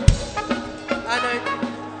receive. Anointing.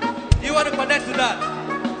 You want to connect to that?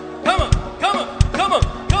 Come on, come on, come on,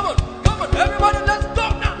 come on, come on. Everybody, let's go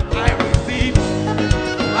now. I receive.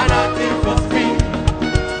 Anointing for speed.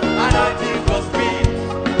 Anointing for speed.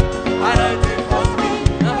 Anointing for speed.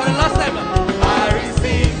 Now for the last time, I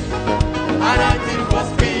receive. Anointing for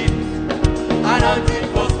speed. Anointing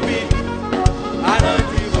for speed.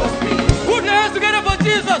 Anointing for speed. Put your hands together for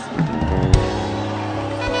Jesus.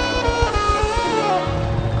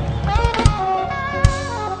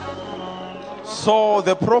 So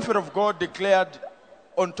the prophet of God declared,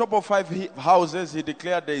 on top of 5 houses, he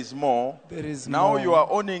declared there is more. There is now more. you are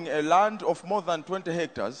owning a land of more than 20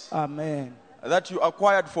 hectares Amen. that you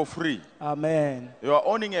acquired for free. Amen. You are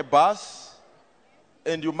owning a bus,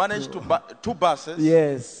 and you managed to buy 2 buses.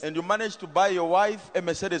 Yes. And you managed to buy your wife a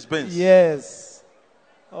Mercedes Benz. Yes.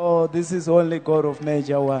 Oh, this is only God of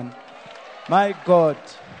Major One. My God.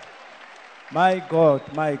 My God.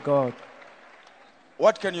 My God.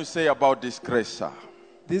 What can you say about this grace, sir?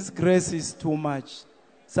 This grace is too much.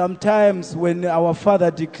 Sometimes when our Father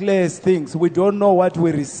declares things, we don't know what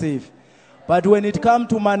we receive. But when it comes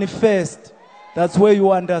to manifest, that's where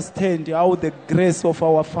you understand how the grace of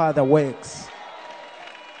our Father works.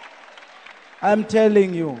 I'm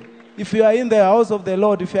telling you, if you are in the house of the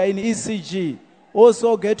Lord, if you are in ECG,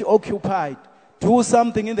 also get occupied. Do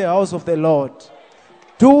something in the house of the Lord.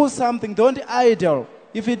 Do something. Don't idle.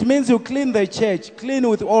 If it means you clean the church, clean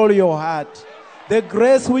with all your heart. The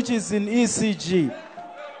grace which is in ECG,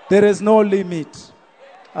 there is no limit.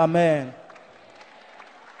 Amen.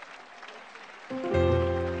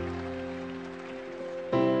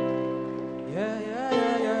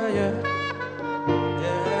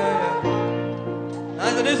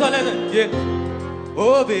 Answer this one, listen. Yeah.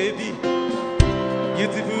 Oh, baby.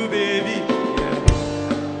 Beautiful baby. Yeah.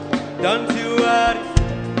 Don't you worry.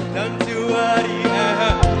 Don't you worry.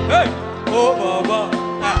 Hey. Oh, Baba.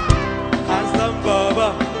 Handsome Baba.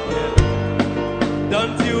 Yeah.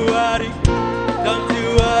 Don't you worry. Don't you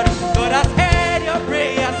worry. God has heard your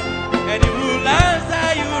prayers, and He will answer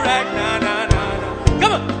you right now.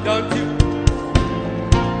 Come on. Don't you.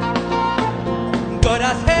 God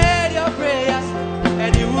has heard your prayers,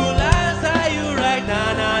 and He will answer you right now.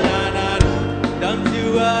 Don't you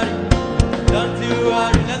worry. Don't you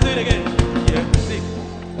worry. Let's do it again. Yeah, sing.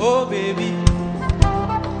 Oh, baby.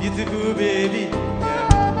 Beautiful baby. Yeah.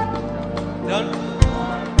 Don't.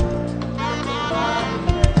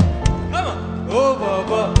 Come on. Oh,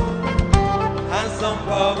 Baba. Handsome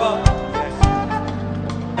Baba. Yeah.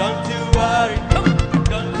 Don't you worry. Come on.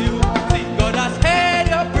 Don't you see? God has heard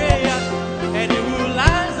your prayers, and He will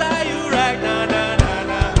answer you right now.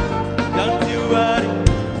 Don't you worry.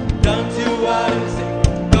 Don't you worry. Say,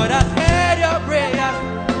 God has heard your prayers,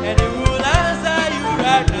 and He will answer you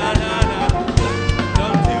right now.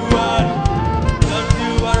 Don't you worry. Don't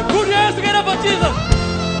you worry. Put your hands together for Jesus.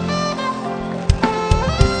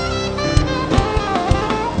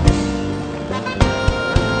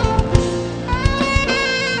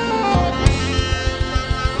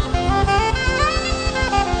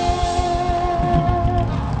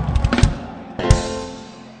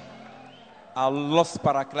 I lost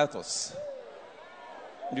Paracletos.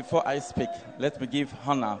 Before I speak, let me give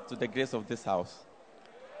honor to the grace of this house,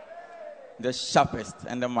 the sharpest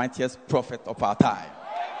and the mightiest prophet of our time.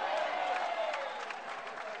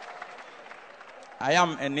 I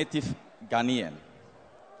am a native Ghanaian,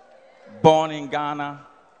 born in Ghana,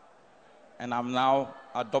 and I'm now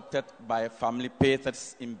adopted by a family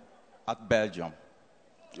patriots at Belgium.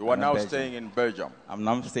 You are I'm in now Belgium. staying in Belgium. I'm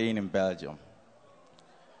now staying in Belgium.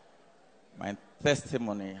 My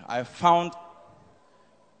testimony, I found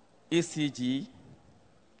ECG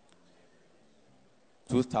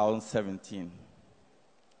 2017,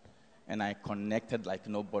 and I connected like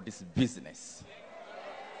nobody's business.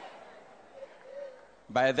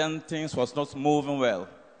 By then, things was not moving well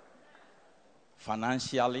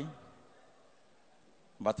financially,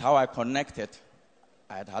 but how I connected,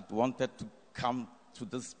 I had wanted to come to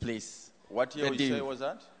this place. What year The you say was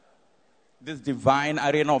that? This divine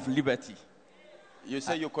arena of liberty. You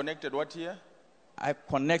say you connected what year? I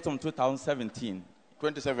connected in 2017.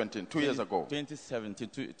 2017, 2 years ago.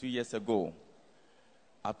 2017, two years ago,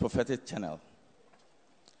 at Prophetic Channel.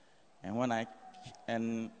 And when I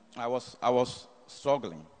was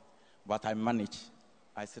struggling, but I managed.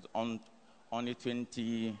 I said on the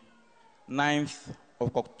 29th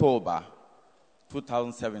of October,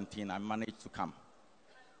 2017, I managed to come.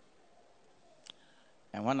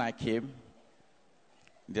 And when I came,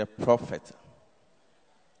 the prophet,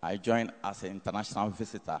 I joined as an international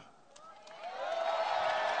visitor.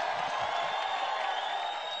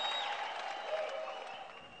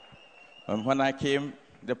 And when I came,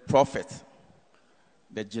 the prophet,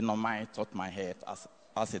 the genomite taught my head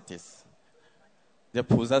as it is. The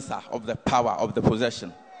possessor of the power of the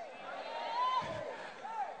possession.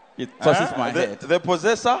 It touches my head. The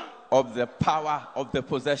possessor of the power of the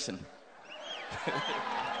possession.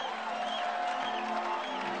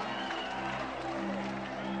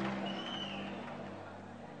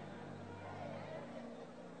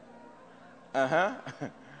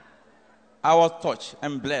 I was touched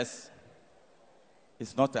and blessed.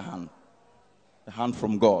 It's not a hand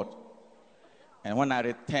from God. And when I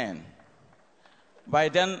returned, by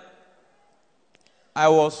then I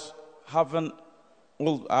was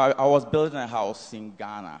building a house in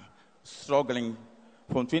Ghana, struggling.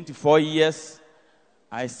 From 24 years,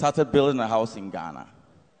 I started building a house in Ghana.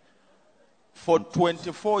 For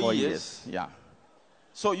 24 years? Yeah.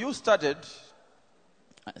 So you started?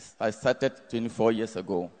 I started 24 years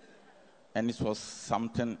ago. And it was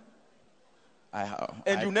something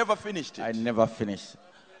you never finished it? I never finished.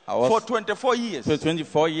 For 24 years? For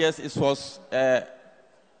 24 years, it was...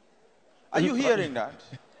 Are you hearing that?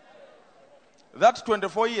 That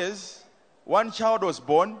 24 years, one child was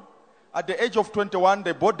born. At the age of 21,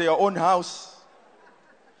 they bought their own house.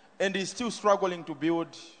 And he's still struggling to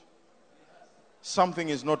build. Something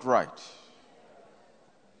is not right.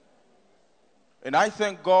 And I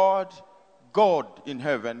thank God in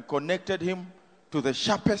heaven connected him to the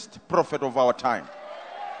sharpest prophet of our time.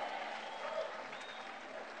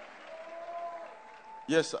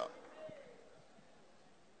 Yes, sir.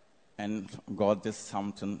 And God did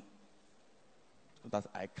something that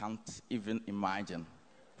I can't even imagine.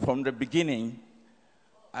 From the beginning,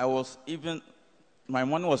 my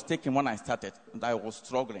money was taken when I started, and I was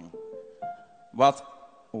struggling. But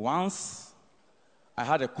once I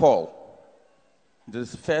had a call,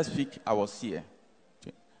 this first week I was here,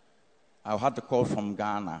 I had a call from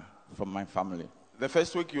Ghana, from my family. The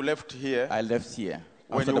first week you left here? I left here.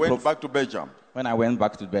 When you went back to Belgium? When I went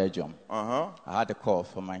back to Belgium, I had a call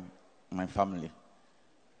from my family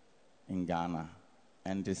in Ghana.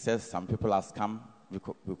 And they said some people have come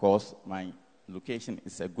because my location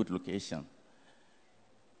is a good location.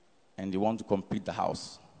 And they want to complete the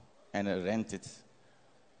house and rent it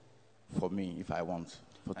for me if I want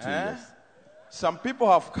for 2 years. Some people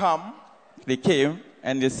have come. They came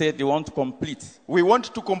and they said they want to complete. We want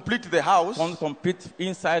to complete the house. Want to complete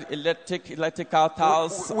inside electrical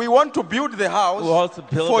tiles. We want to build the house. We want to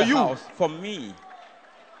build for the you. house for me.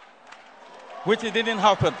 Which it didn't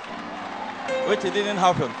happen.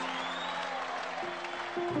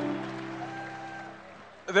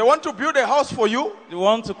 They want to build a house for you. They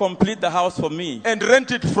want to complete the house for me. And rent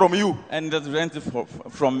it from you. And just rent it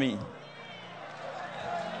from me.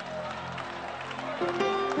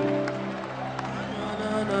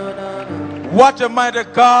 What a mighty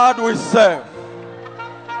God we serve.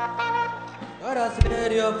 God has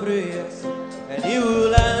heard your prayers, and He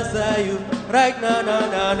will answer you right now,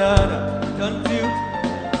 Don't you?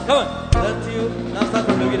 Come on, don't you? Now start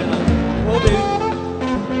from the beginning. Oh, baby.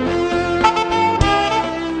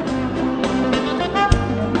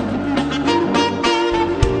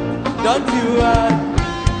 Don't you?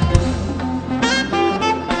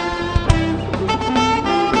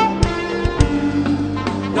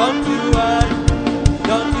 Don't you?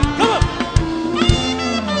 Don't you? Come on.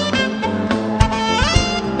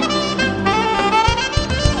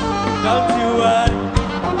 Don't you?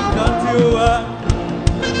 Don't you?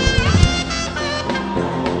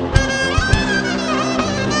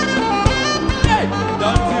 Hey,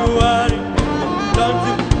 don't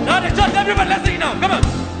everybody, let's sing it now. Come on.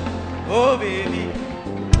 Oh, baby.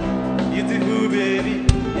 Beautiful baby.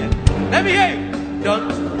 Yeah. Let me hear you. Don't.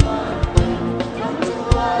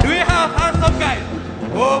 Do we have handsome guys?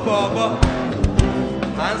 Oh, Baba.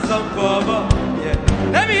 Handsome Baba. Yeah.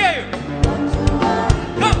 Let me hear you.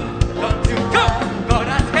 Come. Don't you come. God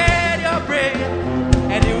has heard your prayer.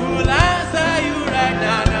 And he will answer you right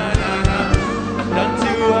now. Don't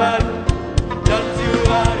you worry. Don't you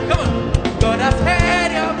worry. Come on. God has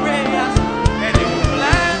heard your prayers. And he will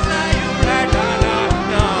answer you right now.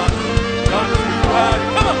 Don't you worry.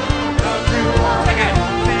 Come on. Don't you worry. Second.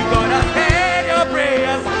 See, God has heard your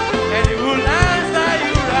prayers. And he will answer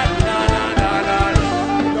you right now.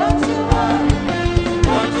 Don't you worry.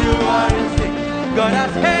 Don't you worry. See, God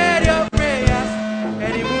has heard your prayers.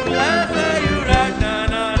 And he will answer you right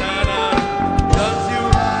now. Don't you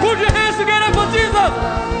put your hands together for Jesus.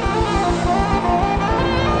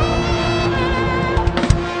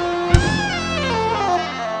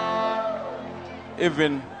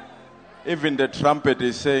 Even the trumpet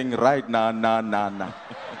is saying right now, nah.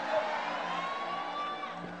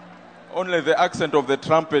 Only the accent of the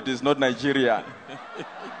trumpet is not Nigerian.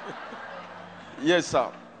 Yes,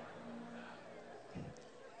 sir.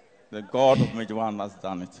 The God of Major One has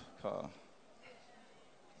done it.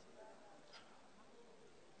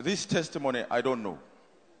 This testimony, I don't know.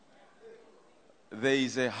 There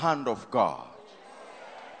is a hand of God.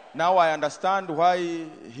 Now I understand why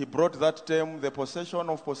he brought that term, the possession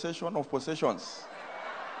of possessions.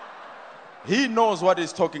 He knows what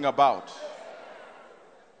he's talking about.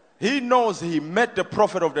 He knows he met the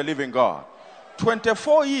prophet of the living God.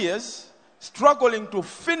 24 years struggling to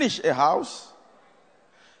finish a house.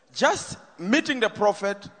 Just meeting the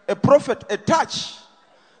prophet, a touch.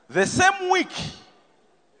 The same week,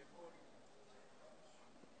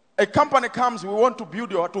 a company comes, we want to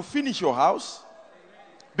to finish your house.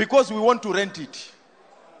 Because we want to rent it.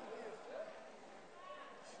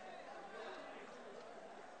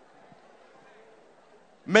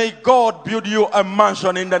 May God build you a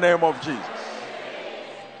mansion in the name of Jesus.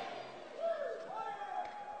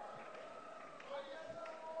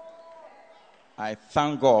 I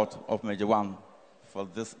thank God of Major One for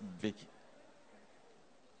this big,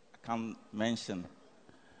 I can't mention.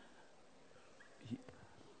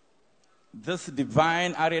 This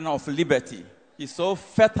divine arena of liberty is so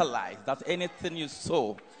fertilized that anything you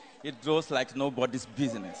sow, it grows like nobody's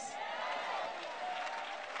business.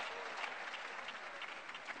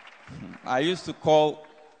 I used to call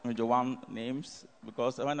Major One names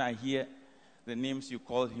because when I hear the names you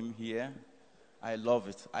call him here, I love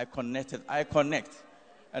it. I connect.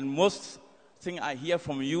 And most thing I hear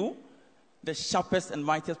from you, the sharpest and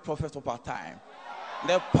mightiest prophet of our time,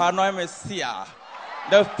 the paranoia messiah,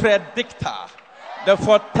 the predictor, the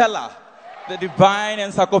foreteller, the divine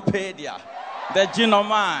encyclopedia, the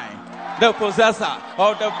genomine, the possessor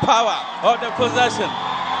of the power of the possession,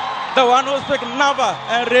 the one who speaks Nava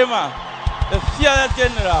and Rema, the fearless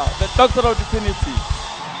general, the doctor of divinity.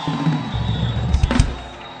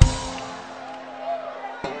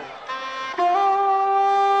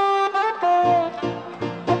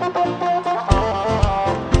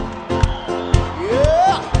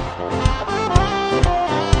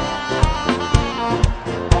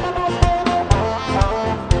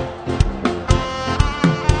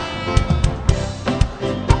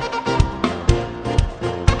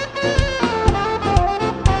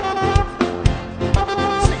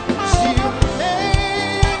 You made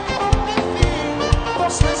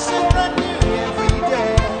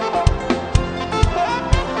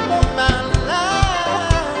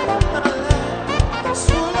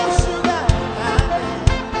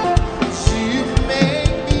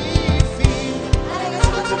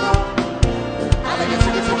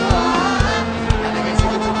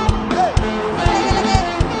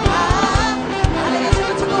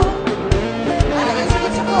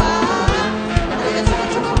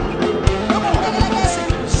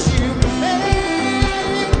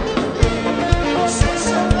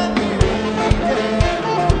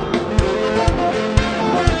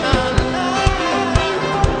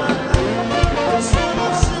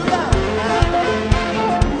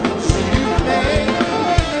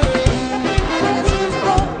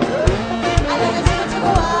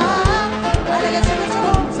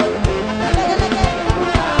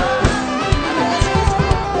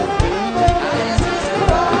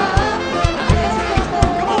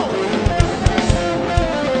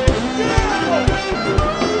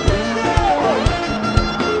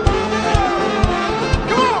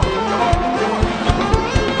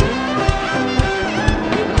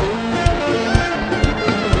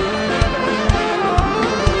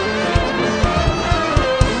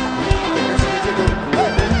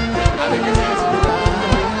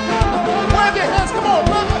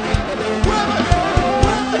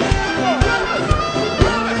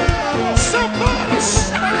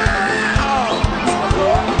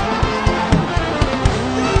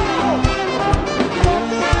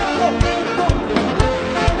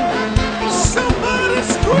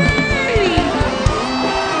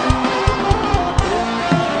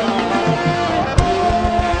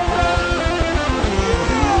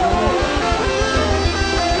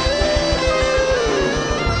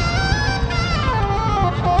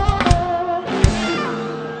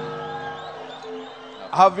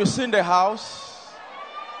Have you seen the house?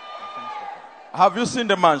 Have you seen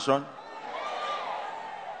the mansion?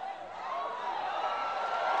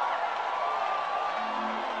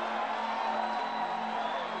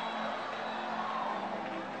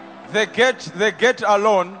 The gate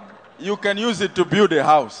alone, you can use it to build a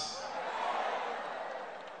house.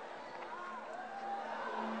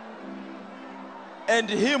 And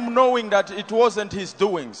him knowing that it wasn't his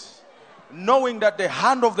doings, knowing that the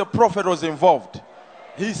hand of the prophet was involved,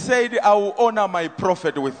 he said, I will honor my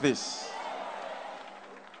prophet with this.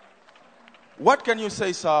 What can you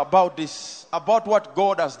say, sir, about this, about what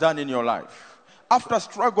God has done in your life? After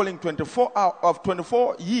struggling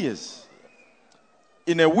 24 years,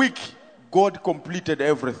 in a week, God completed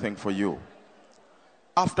everything for you.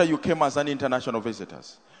 After you came as an international visitor.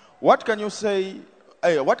 What can you say,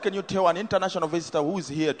 what can you tell an international visitor who is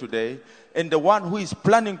here today and the one who is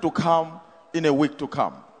planning to come in a week to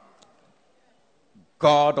come?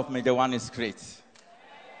 God of Major One is great.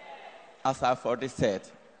 As I've already said,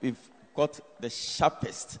 we've got the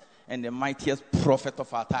sharpest and the mightiest prophet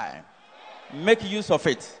of our time. Make use of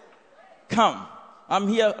it. Come. I'm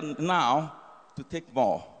here now to take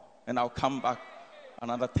more, and I'll come back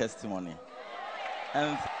another testimony.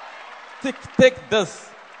 And take this.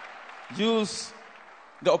 Use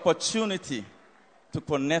the opportunity to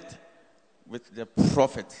connect with the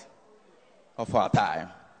prophet of our time.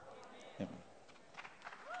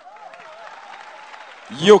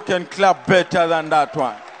 You can clap better than that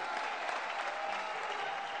one.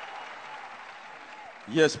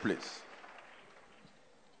 Yes, please.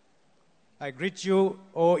 I greet you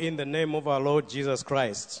all in the name of our Lord Jesus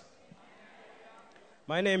Christ.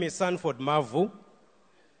 My name is Sanford Mavu.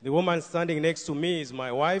 The woman standing next to me is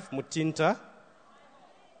my wife, Mutinta.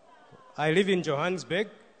 I live in Johannesburg,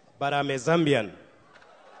 but I'm a Zambian.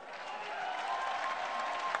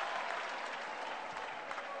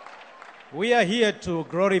 We are here to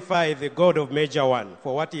glorify the God of Major One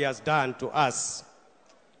for what he has done to us.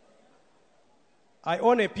 I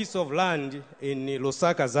own a piece of land in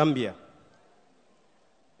Lusaka, Zambia.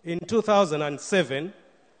 In 2007,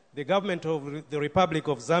 the government of the Republic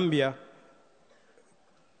of Zambia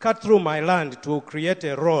cut through my land to create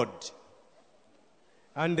a road.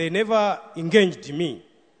 And they never engaged me.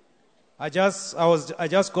 I just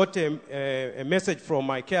got a message from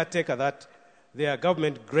my caretaker that their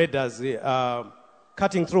government graders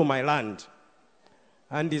cutting through my land.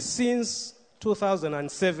 And since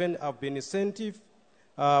 2007, I've been incentive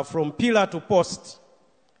from pillar to post,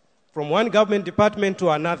 from one government department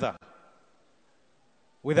to another,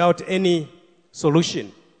 without any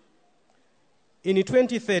solution. In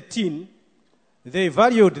 2013, they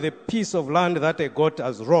valued the piece of land that I got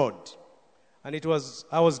as road, and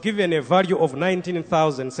I was given a value of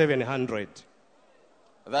 19,700.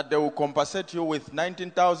 That they will compensate you with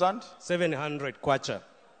 19,000? 700 kwacha.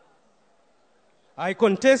 I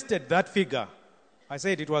contested that figure. I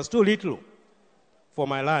said it was too little for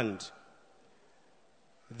my land.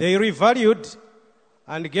 They revalued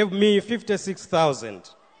and gave me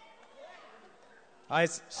 56,000.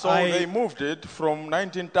 They moved it from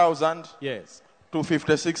 19,000 yes. to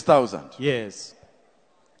 56,000. Yes.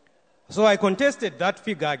 So I contested that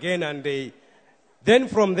figure again, and then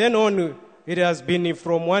from then on, it has been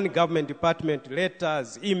from one government department,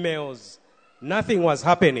 letters, emails, nothing was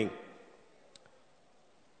happening.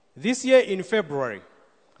 This year in February,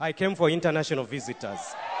 I came for international visitors.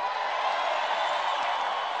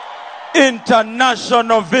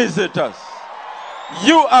 International visitors.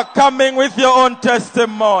 You are coming with your own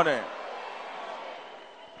testimony.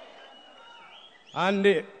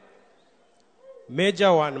 And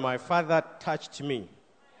Major One, my father touched me.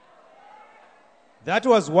 That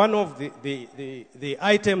was one of the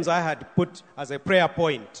items I had put as a prayer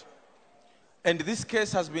point. And this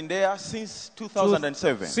case has been there since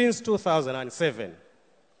 2007? Since 2007.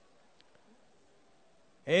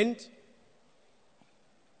 And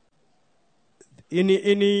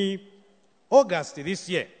in August this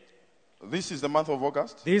year. This is the month of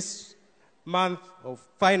August? This month of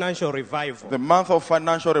financial revival. The month of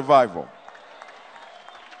financial revival.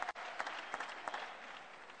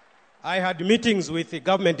 I had meetings with the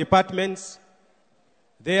government departments.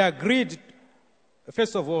 They agreed.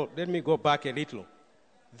 First of all, let me go back a little.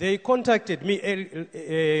 They contacted me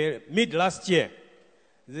mid last year.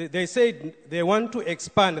 They said they want to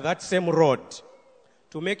expand that same road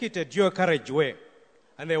to make it a dual carriageway,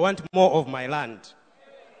 and they want more of my land.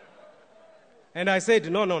 And I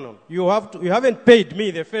said, no. You haven't paid me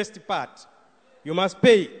the first part. You must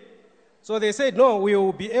pay. So they said, no, we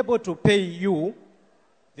will be able to pay you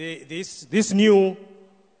this new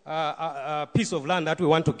piece of land that we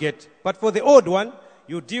want to get. But for the old one,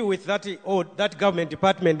 you deal with that government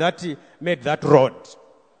department that made that road.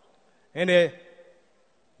 And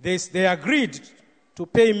they agreed to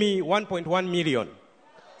pay me 1.1 million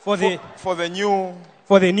for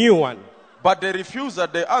the new one. But they refused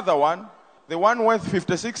that the other one, the one worth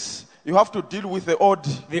 56, you have to deal with the old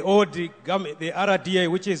government, the RDA,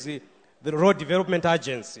 which is the Road Development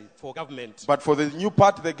Agency for government. But for the new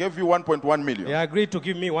part, they gave you 1.1 million. They agreed to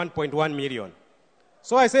give me 1.1 million.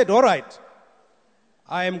 So I said, all right,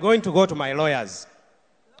 I am going to go to my lawyers.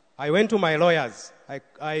 I went to my lawyers.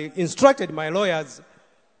 I instructed my lawyers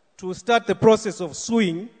to start the process of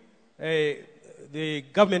suing the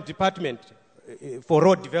government department for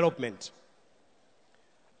road development.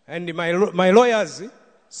 And my lawyers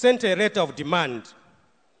sent a letter of demand.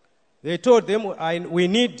 They told them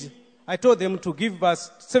I told them to give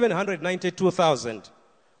us 792,000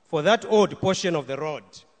 for that old portion of the road.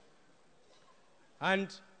 And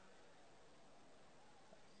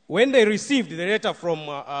when they received the letter from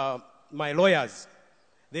my lawyers,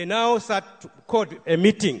 they now called a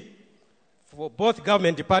meeting for both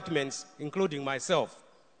government departments, including myself.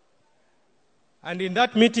 And in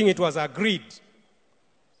that meeting, it was agreed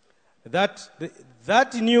that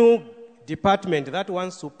that new department that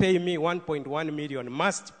wants to pay me 1.1 million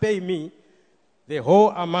must pay me the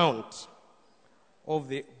whole amount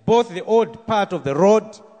of both the old part of the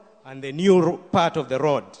road and the new part of the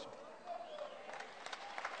road.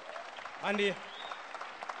 And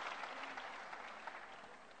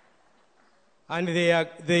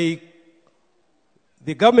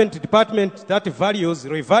the government department that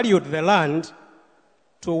revalued the land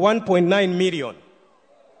to 1.9 million,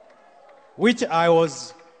 which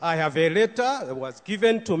I have a letter that was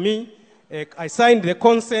given to me. I signed the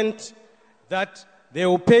consent that they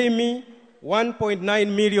will pay me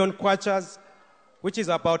 1.9 million kwachas, which is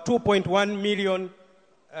about 2.1 million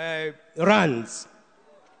rands,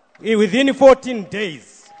 within 14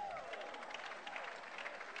 days.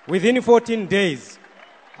 Within 14 days.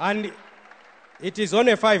 And it is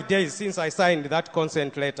only 5 days since I signed that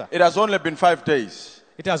consent letter. It has only been 5 days.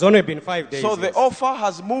 It has only been 5 days. So the offer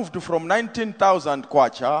has moved from 19,000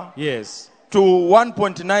 kwacha to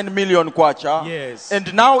 1.9 million kwacha. Yes.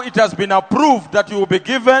 And now it has been approved that you will be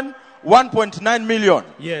given 1.9 million.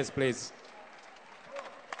 Yes, please.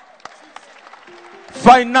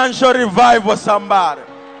 Financial revival, somebody.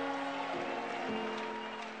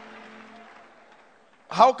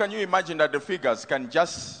 How can you imagine that the figures can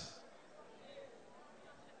just...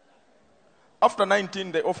 After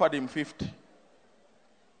 19, they offered him 50.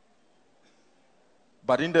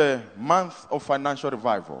 But in the month of financial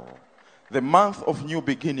revival, the month of new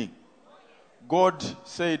beginning, God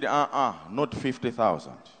said, not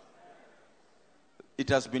 50,000. It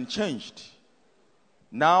has been changed.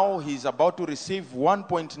 Now he's about to receive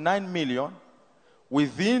 1.9 million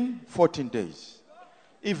within 14 days.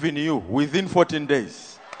 Even you, within 14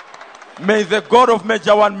 days. May the God of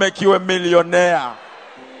Major One make you a millionaire.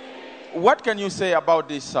 What can you say about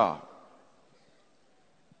this, sir?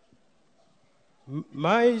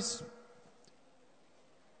 My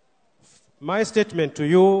statement to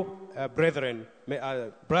you, brethren,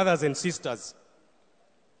 brothers and sisters,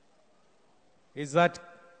 is that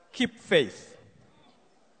keep faith.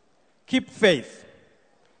 Keep faith.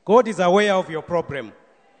 God is aware of your problem.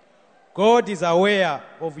 God is aware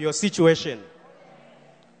of your situation.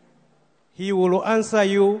 He will answer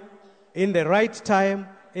you in the right time,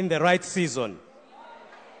 in the right season.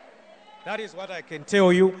 That is what I can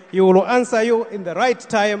tell you. He will answer you in the right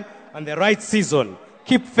time and the right season.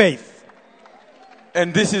 Keep faith.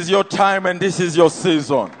 And this is your time and this is your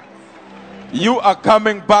season. You are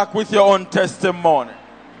coming back with your own testimony.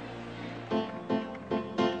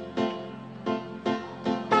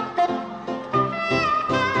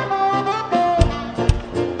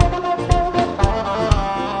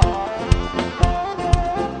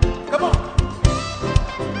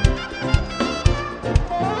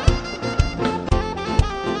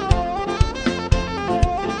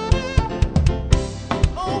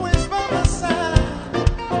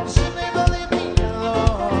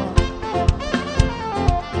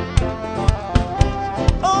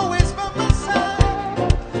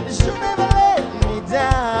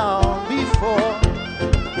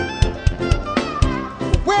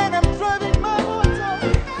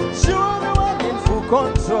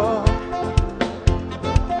 control.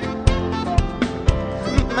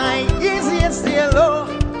 My easiest yellow,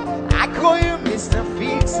 I call you Mr.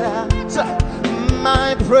 Fixer. So,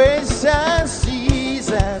 my precious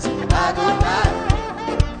Jesus, Adonai,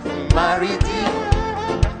 my Redeemer,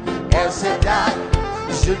 El Shaddai,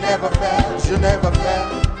 you should never fail, you should never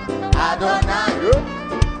fail. Adonai,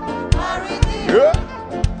 my Redeemer.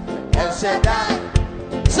 Shaddai.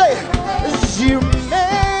 Say, you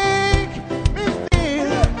make me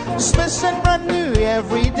feel special and brand new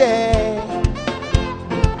every day.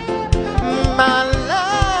 My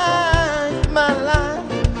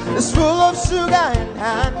life is full of sugar and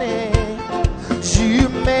honey. You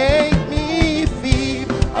make me feel.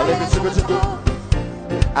 I like it sugar sugar.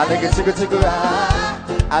 I like it sugar sugar.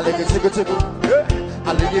 I like it sugar sugar.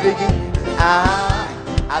 I like it again.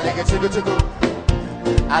 I like it sugar sugar.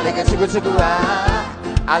 I like it sugar sugar.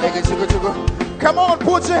 I like it sugar sugar. Come on,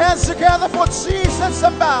 put your hands together for Jesus,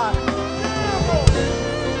 somebody.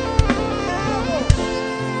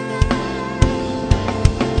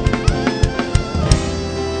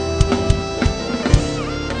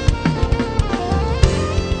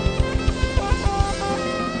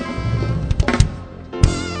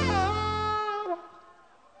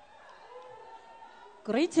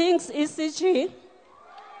 Greetings, ECG.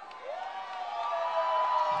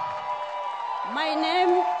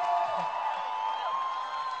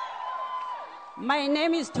 My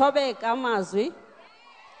name is Tobe Kamazwi.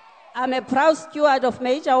 I'm a proud steward of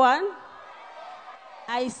Major One.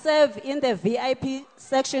 I serve in the VIP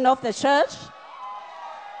section of the church.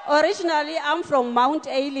 Originally, I'm from Mount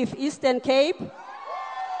Alief, Eastern Cape,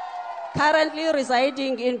 currently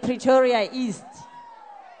residing in Pretoria East.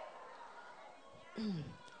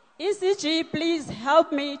 ECG, please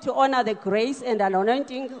help me to honor the grace and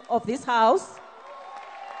anointing of this house.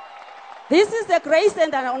 This is the grace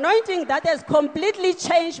and anointing that has completely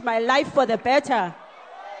changed my life for the better.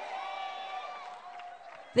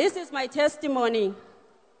 This is my testimony.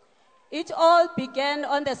 It all began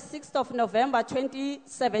on the 6th of November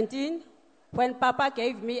 2017 when Papa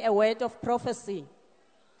gave me a word of prophecy.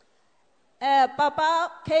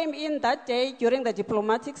 Papa came in that day during the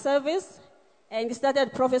diplomatic service and he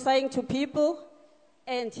started prophesying to people,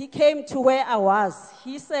 and he came to where I was.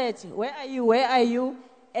 He said, "Where are you? Where are you?"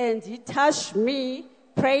 And he touched me,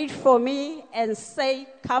 prayed for me, and said,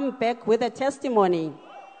 "Come back with a testimony.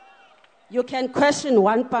 You can question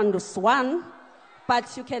 1 + 1,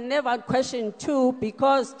 but you can never question 2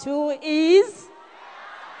 because 2 is..."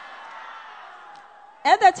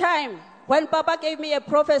 At the time, when Papa gave me a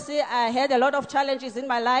prophecy, I had a lot of challenges in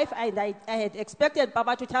my life, and I had expected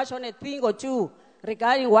Papa to touch on a thing or two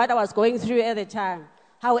regarding what I was going through at the time.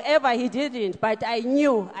 However, he didn't, but I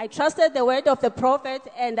knew, I trusted the word of the prophet,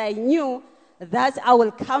 and I knew that I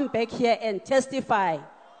will come back here and testify.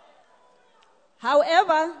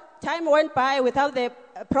 However, time went by without the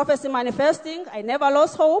prophecy manifesting. I never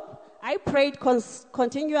lost hope. I prayed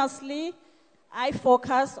continuously. I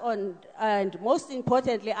focused on, and most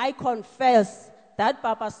importantly, I confessed that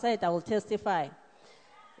Papa said I will testify.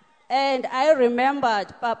 And I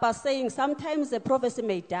remembered Papa saying, sometimes the prophecy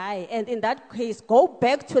may die, and in that case, go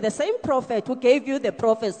back to the same prophet who gave you the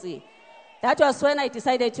prophecy. That was when I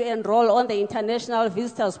decided to enroll on the International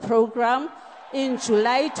Visitors Program in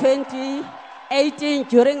July 2018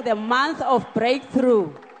 during the month of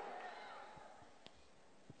breakthrough.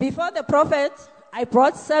 Before the prophet, I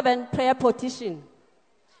brought 7 prayer petitions,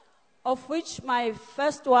 of which my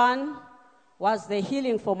first one was the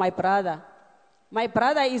healing for my brother. My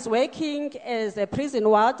brother is working as a prison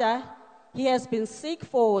warder. He has been sick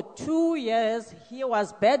for 2 years. He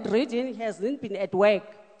was bedridden. He hasn't been at work.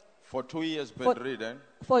 For 2 years bedridden?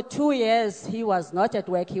 For 2 years, he was not at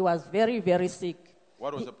work. He was very, very sick.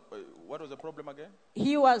 What was the problem again?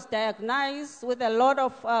 He was diagnosed with a lot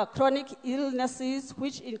of chronic illnesses,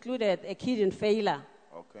 which included a kidney failure.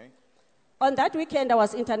 Okay. On that weekend, I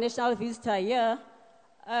was international visitor here.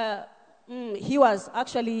 He was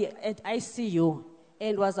actually at ICU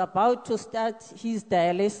and was about to start his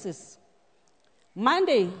dialysis.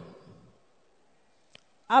 Monday,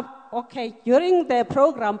 during the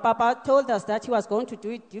program, Papa told us that he was going to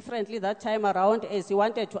do it differently that time around, as he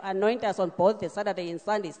wanted to anoint us on both the Saturday and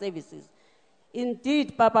Sunday services.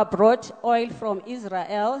 Indeed, Papa brought oil from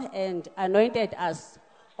Israel and anointed us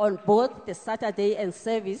on both the Saturday and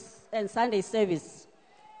Sunday service.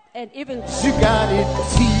 And even you got it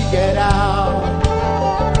figured out.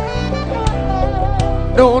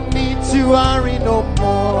 No need to worry no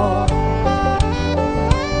more.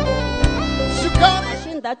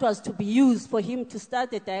 That was to be used for him to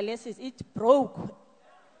start the dialysis, it broke.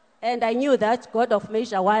 And I knew that God of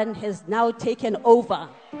Measure One has now taken over.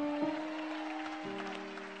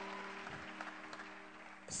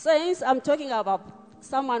 Since I'm talking about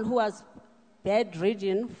someone who was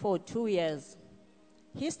bedridden for 2 years,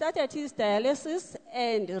 he started his dialysis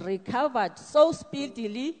and recovered so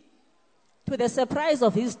speedily, to the surprise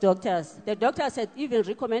of his doctors. The doctors had even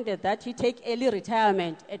recommended that he take early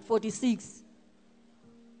retirement at 46.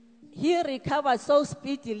 He recovered so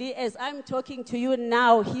speedily. As I'm talking to you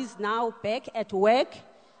now, he's now back at work.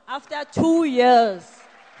 After 2 years,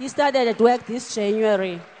 he started at work this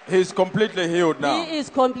January. He's completely healed now. He is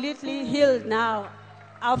completely healed now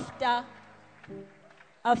after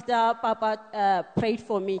Papa prayed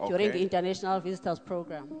for me during Okay. the International Visitors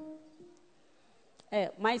Program.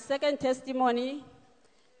 My second testimony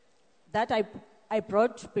that I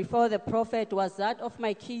brought before the prophet was that of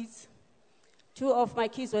my kids. 2 of my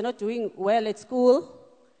kids were not doing well at school,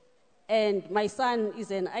 and my son is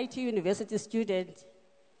an IT university student.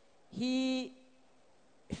 He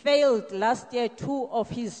failed last year 2 of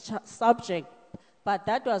his subjects, but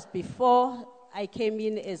that was before I came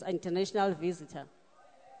in as an international visitor.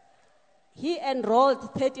 He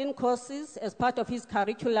enrolled 13 courses as part of his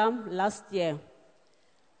curriculum last year.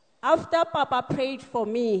 After Papa prayed for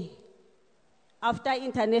me, after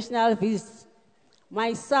international visit,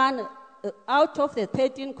 my son, out of the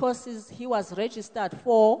 13 courses he was registered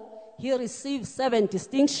for, he received 7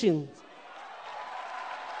 distinctions.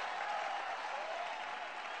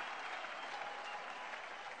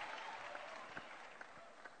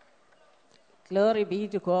 Glory be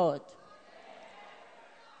to God.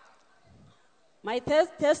 My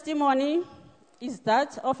testimony is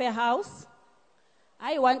that of a house.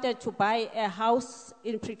 I wanted to buy a house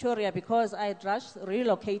in Pretoria because I had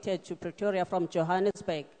relocated to Pretoria from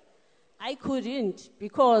Johannesburg. I couldn't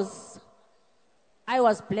because I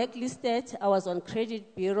was blacklisted. I was on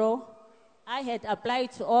credit bureau. I had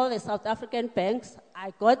applied to all the South African banks.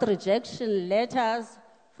 I got rejection letters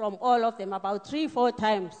from all of them about 3-4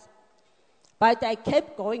 times. But I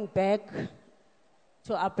kept going back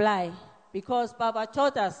to apply because Papa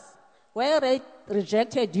taught us, where they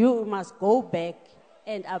rejected you, you must go back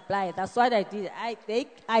and apply. That's what I did.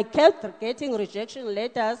 I kept getting rejection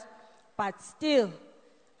letters, but still,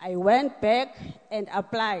 I went back and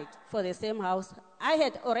applied for the same house. I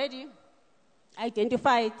had already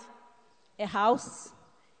identified a house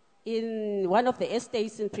in one of the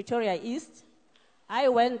estates in Pretoria East. I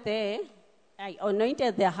went there, I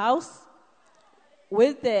anointed the house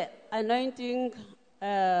with the anointing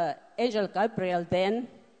Angel Gabriel then,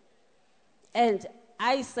 and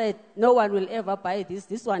I said, no one will ever buy this.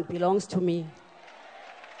 This one belongs to me.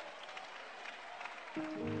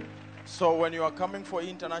 So when you are coming for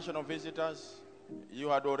international visitors, you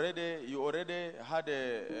already had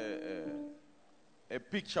a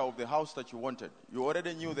picture of the house that you wanted. You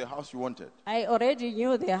already knew the house you wanted. I already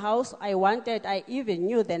knew the house I wanted. I even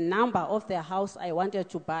knew the number of the house I wanted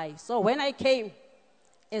to buy. So when I came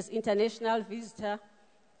as international visitor,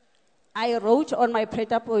 I wrote on my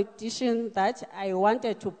prayer petition that I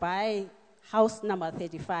wanted to buy house number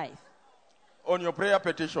 35. On your prayer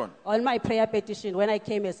petition? On my prayer petition when I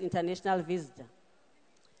came as international visitor.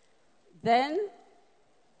 Then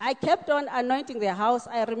I kept on anointing the house.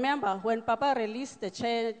 I remember when Papa released the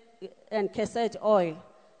chair and cassette oil,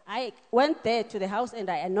 I went there to the house and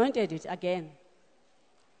I anointed it again.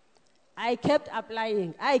 I kept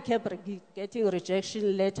applying. I kept getting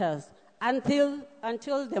rejection letters until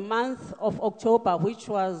the month of October, which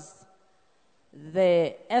was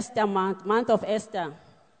the Esther month of Esther.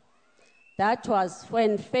 That was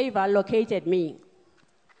when favor located me.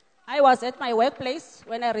 I was at my workplace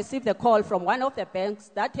when I received a call from one of the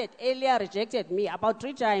banks that had earlier rejected me about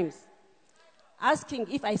 3 times, asking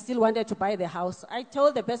if I still wanted to buy the house. I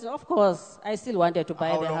told the person, of course, I still wanted to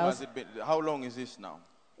buy the house. How long has it been? How long is this now?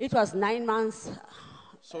 It was 9 months.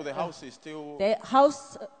 So the house is still... The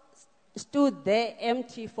house stood there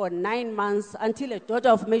empty for 9 months until a daughter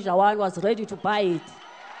of Major One was ready to buy it.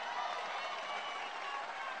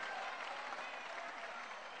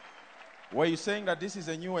 Were you saying that this is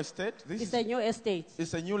a new estate? It's a new estate.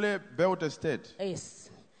 It's a newly built estate. Yes.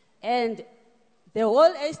 And the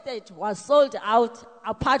whole estate was sold out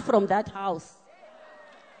apart from that house.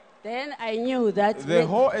 Then I knew that... The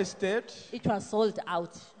whole estate? It was sold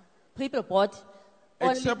out. People bought...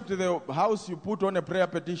 Except the house you put on a prayer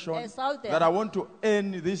petition that I want to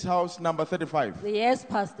earn this house number 35. Yes,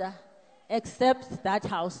 Pastor. Except that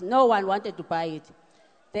house. No one wanted to buy it.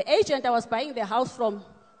 The agent I was buying the house from...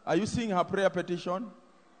 Are you seeing her prayer petition?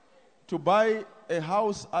 To buy a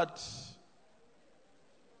house at...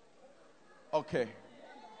 Okay.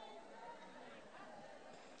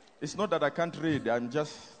 It's not that I can't read, I'm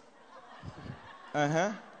just...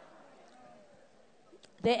 The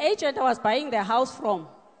agent I was buying the house from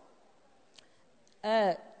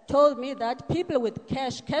told me that people with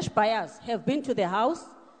cash buyers have been to the house.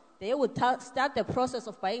 They would start the process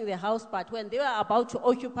of buying the house, but when they were about to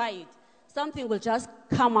occupy it, something will just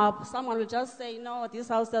come up. Someone will just say, no, this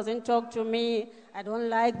house doesn't talk to me. I don't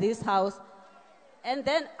like this house. And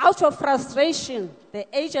then, out of frustration, the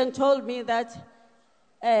agent told me that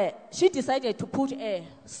she decided to put a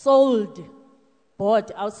sold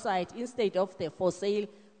board outside instead of the for sale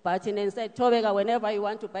button and said, Tobeka, whenever you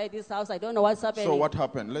want to buy this house, I don't know what's happening. So what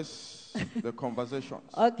happened? Let's the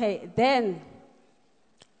conversations. Okay, then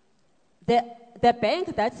the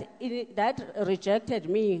bank that rejected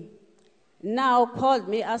me now called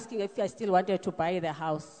me asking if I still wanted to buy the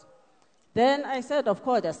house. Then I said, of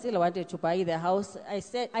course, I still wanted to buy the house. I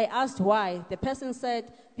asked why. The person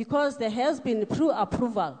said, because there has been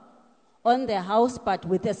pre-approval on the house, but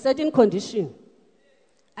with a certain condition.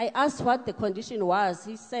 I asked what the condition was.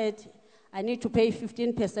 He said, I need to pay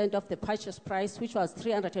 15% of the purchase price, which was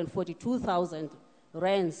 342,000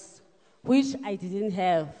 rands, which I didn't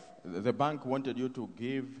have. The bank wanted you to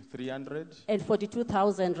give 300? And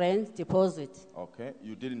 42,000 rands deposit. Okay,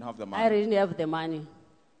 you didn't have the money. I didn't have the money.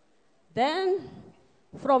 Then,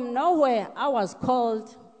 from nowhere, I was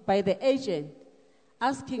called by the agent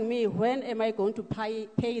asking me, when am I going to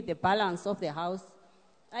pay the balance of the house?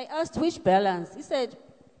 I asked, which balance? He said,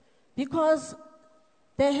 because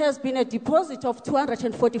there has been a deposit of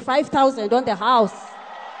 245,000 on the house.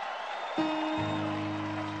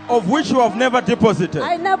 Of which you have never deposited.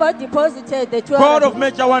 I never deposited the 200. God of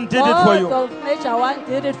Major One did it for you. God of Major One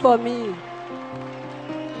did it for me.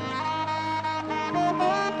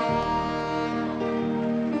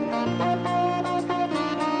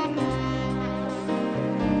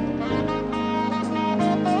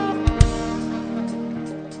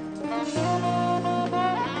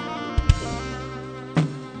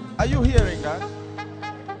 Are you hearing that?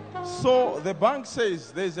 So the bank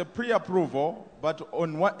says there is a pre-approval, but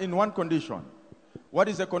in one condition. What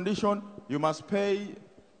is the condition? You must pay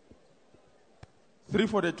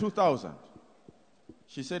 342,000.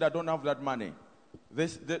 She said, I don't have that money.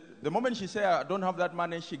 The moment she said, I don't have that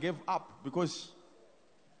money, she gave up because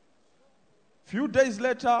few days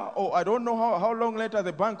later, or I don't know how long later,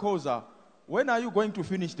 the bank calls her, when are you going to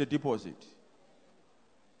finish the deposit?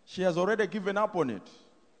 She has already given up on it.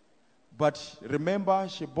 But remember,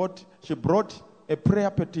 she brought a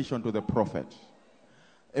prayer petition to the prophet.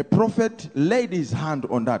 A prophet laid his hand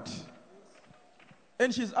on that.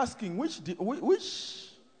 And she's asking, which?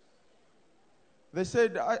 They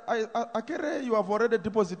said, Akere, you have already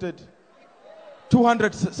deposited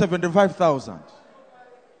 275,000.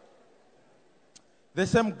 The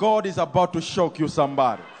same God is about to shock you,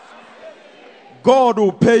 somebody. God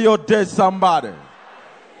will pay your debt, somebody.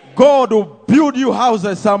 God will build you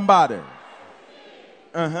houses, somebody.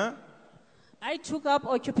 I took up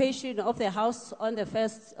occupation of the house on the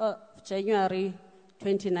 1st of January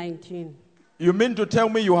 2019. You mean to tell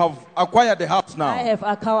me you have acquired the house now? I have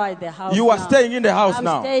acquired the house. You are staying in the house I'm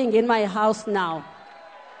now? I'm staying in my house now.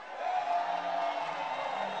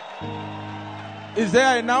 Is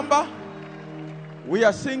there a number? We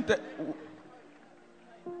are seeing.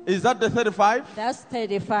 Is that the 35? That's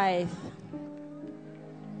 35.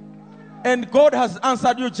 And God has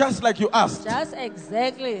answered you just like you asked. Just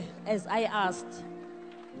exactly as I asked.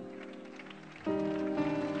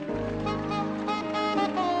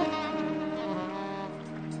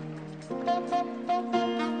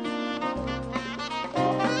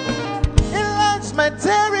 Enlarge my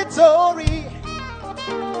territory.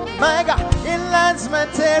 My God, enlarge my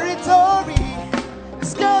territory.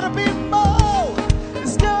 It's gotta be more.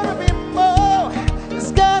 It's gotta be more.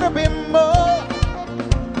 It's gotta be more.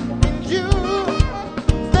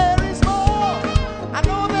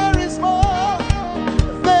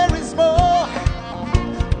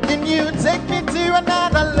 Take me to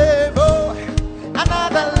another level,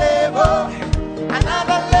 another level,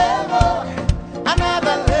 another level,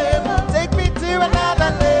 another level. Take me to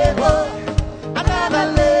another level, another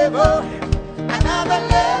level, another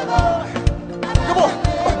level. Come on,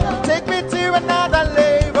 take me to another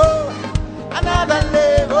level, another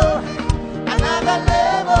level, another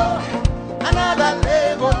level, another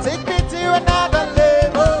level. Take me to another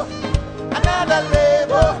level, another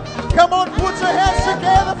level. Come on, put your hands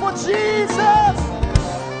together for Jesus.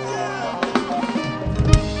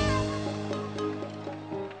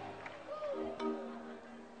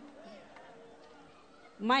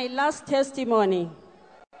 My last testimony.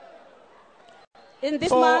 In this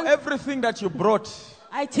So month, everything that you brought,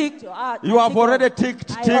 I ticked. you have already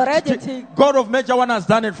ticked. I already ticked. God of Major One has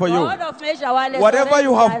done it for you. God of Major One has Whatever already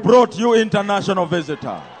you have done brought, you international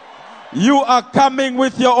visitor, you are coming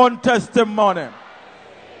with your own testimony.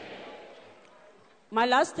 My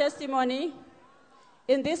last testimony,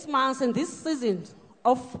 in this month, in this season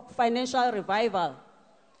of financial revival,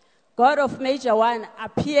 God of Major One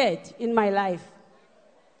appeared in my life.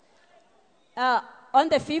 on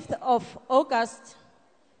the 5th of August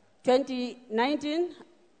 2019,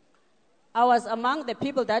 I was among the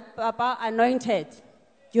people that Papa anointed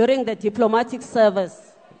during the diplomatic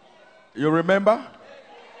service. You remember?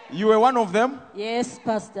 You were one of them? Yes,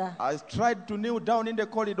 Pastor. I tried to kneel down in the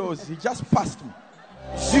corridors. He just passed me.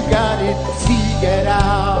 You got it figured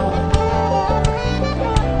out.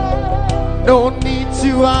 No need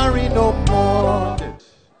to worry no more.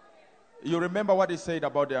 You remember what he said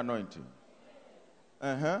about the anointing?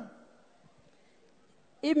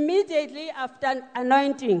 Immediately after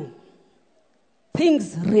anointing,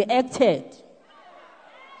 things reacted.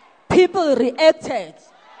 People reacted.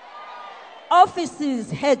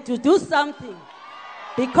 Offices had to do something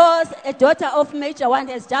because a daughter of Major One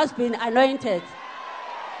has just been anointed.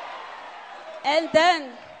 And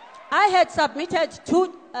then I had submitted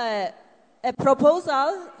a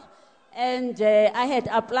proposal, and I had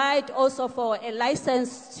applied also for a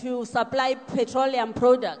license to supply petroleum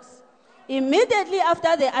products. Immediately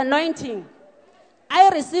after the anointing, I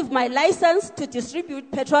received my license to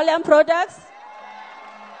distribute petroleum products.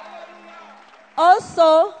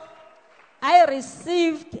 Also, I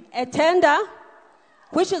received a tender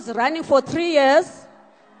which is running for 3 years,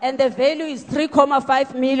 and the value is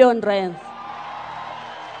 3.5 million rands.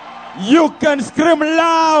 You can scream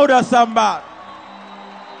louder, somebody.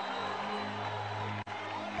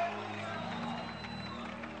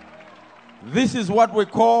 This is what we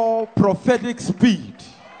call prophetic speed.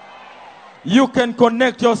 You can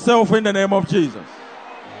connect yourself in the name of Jesus.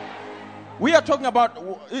 We are talking about,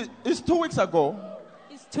 it's 2 weeks ago.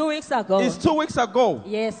 It's 2 weeks ago. It's 2 weeks ago.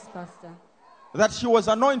 Yes, Pastor. That she was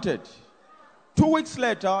anointed. 2 weeks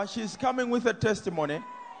later, she's coming with a testimony.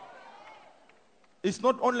 It's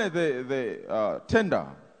not only the tender,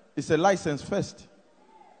 it's a license first.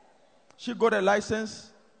 She got a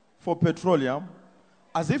license for petroleum.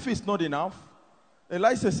 As if it's not enough, a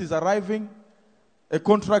license is arriving, a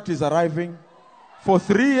contract is arriving for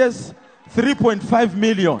 3 years, 3.5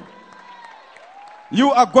 million.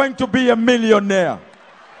 You are going to be a millionaire.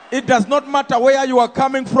 It does not matter where you are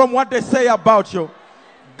coming from, what they say about you.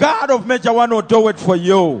 God of Major One will do it for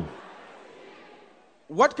you.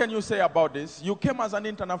 What can you say about this? You came as an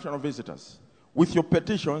international visitor. With your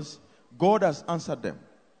petitions, God has answered them.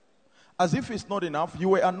 As if it's not enough, you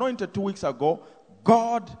were anointed 2 weeks ago.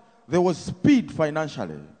 God, there was speed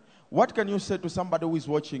financially. What can you say to somebody who is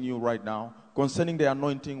watching you right now concerning the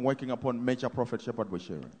anointing working upon Major Prophet Shepherd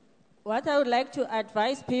Bushiri? What I would like to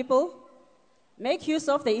advise people, make use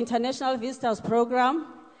of the International Visitors Program.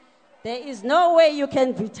 There is no way you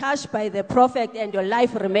can be touched by the prophet and your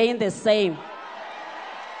life remain the same.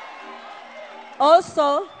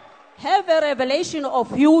 Also, have a revelation of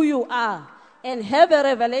who you are and have a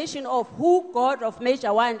revelation of who God of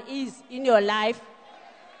Major One is in your life.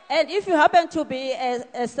 And if you happen to be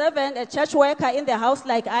a servant, a church worker in the house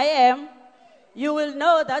like I am, you will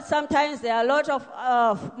know that sometimes there are a lot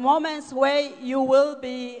of moments where you will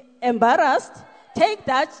be embarrassed. Take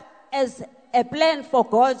that as a plan for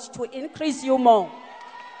God to increase you more.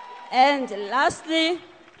 And lastly,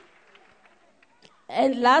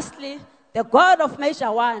 the God of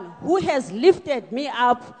Major One, who has lifted me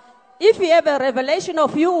up, if you have a revelation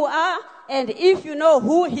of who you are, and if you know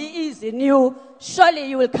who He is in you, surely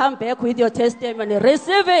you will come back with your testimony.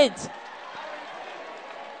 Receive it.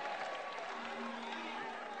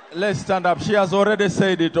 Let's stand up. She has already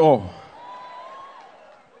said it all.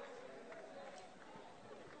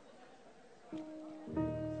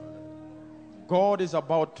 God is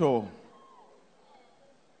about to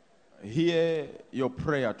hear your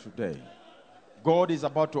prayer today. God is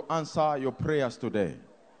about to answer your prayers today.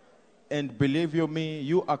 And believe you me,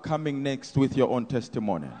 you are coming next with your own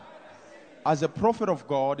testimony. As a prophet of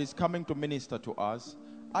God is coming to minister to us,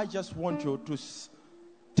 I just want you to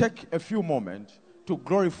take a few moments to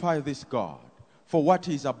glorify this God for what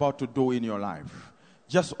He's about to do in your life.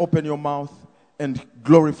 Just open your mouth and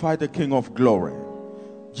glorify the King of Glory.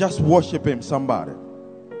 Just worship Him, somebody.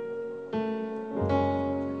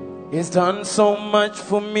 He's done so much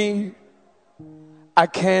for me, I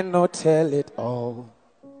cannot tell it all.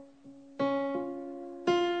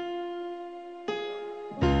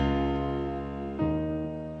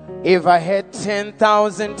 If I had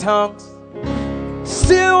 10,000 tongues,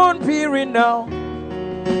 still won't be enough.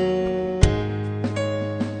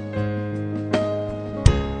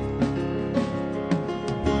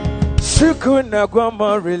 Shukuna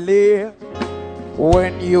Gwama relief.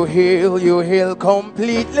 When you heal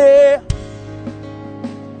completely.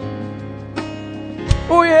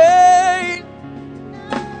 Oh yeah.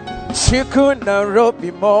 Shukuna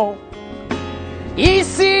Robi Mo.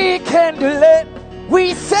 Easy can do it.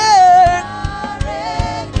 We say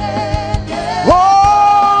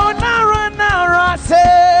Oh, nara nara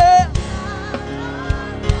say.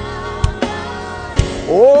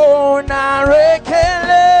 Oh,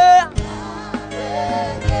 narekele.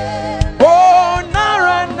 Oh,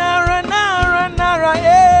 nara nara nara nara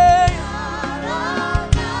yeah.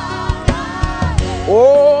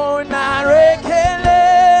 Oh, narekele.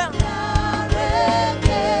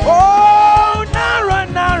 Oh, nara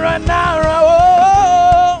nara nara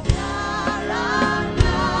oh.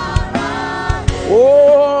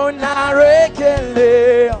 Oh, narekele.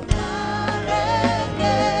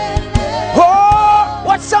 Oh,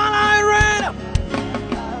 what shall I render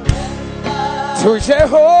to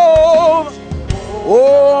Jehovah?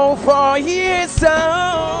 Oh, for he is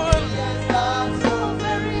done.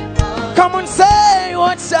 Come on, say,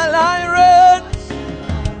 what shall I render?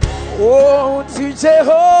 Oh, to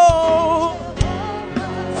Jehovah,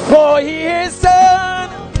 for he is done.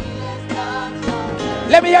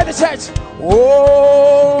 Let me hear the church.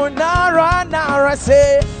 Oh, nara nara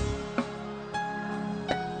say.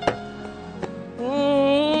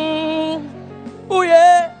 Oh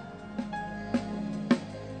yeah.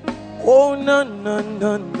 Oh no no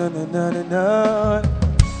no no no no no no.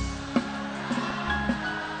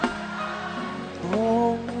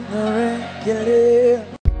 Oh, narekele.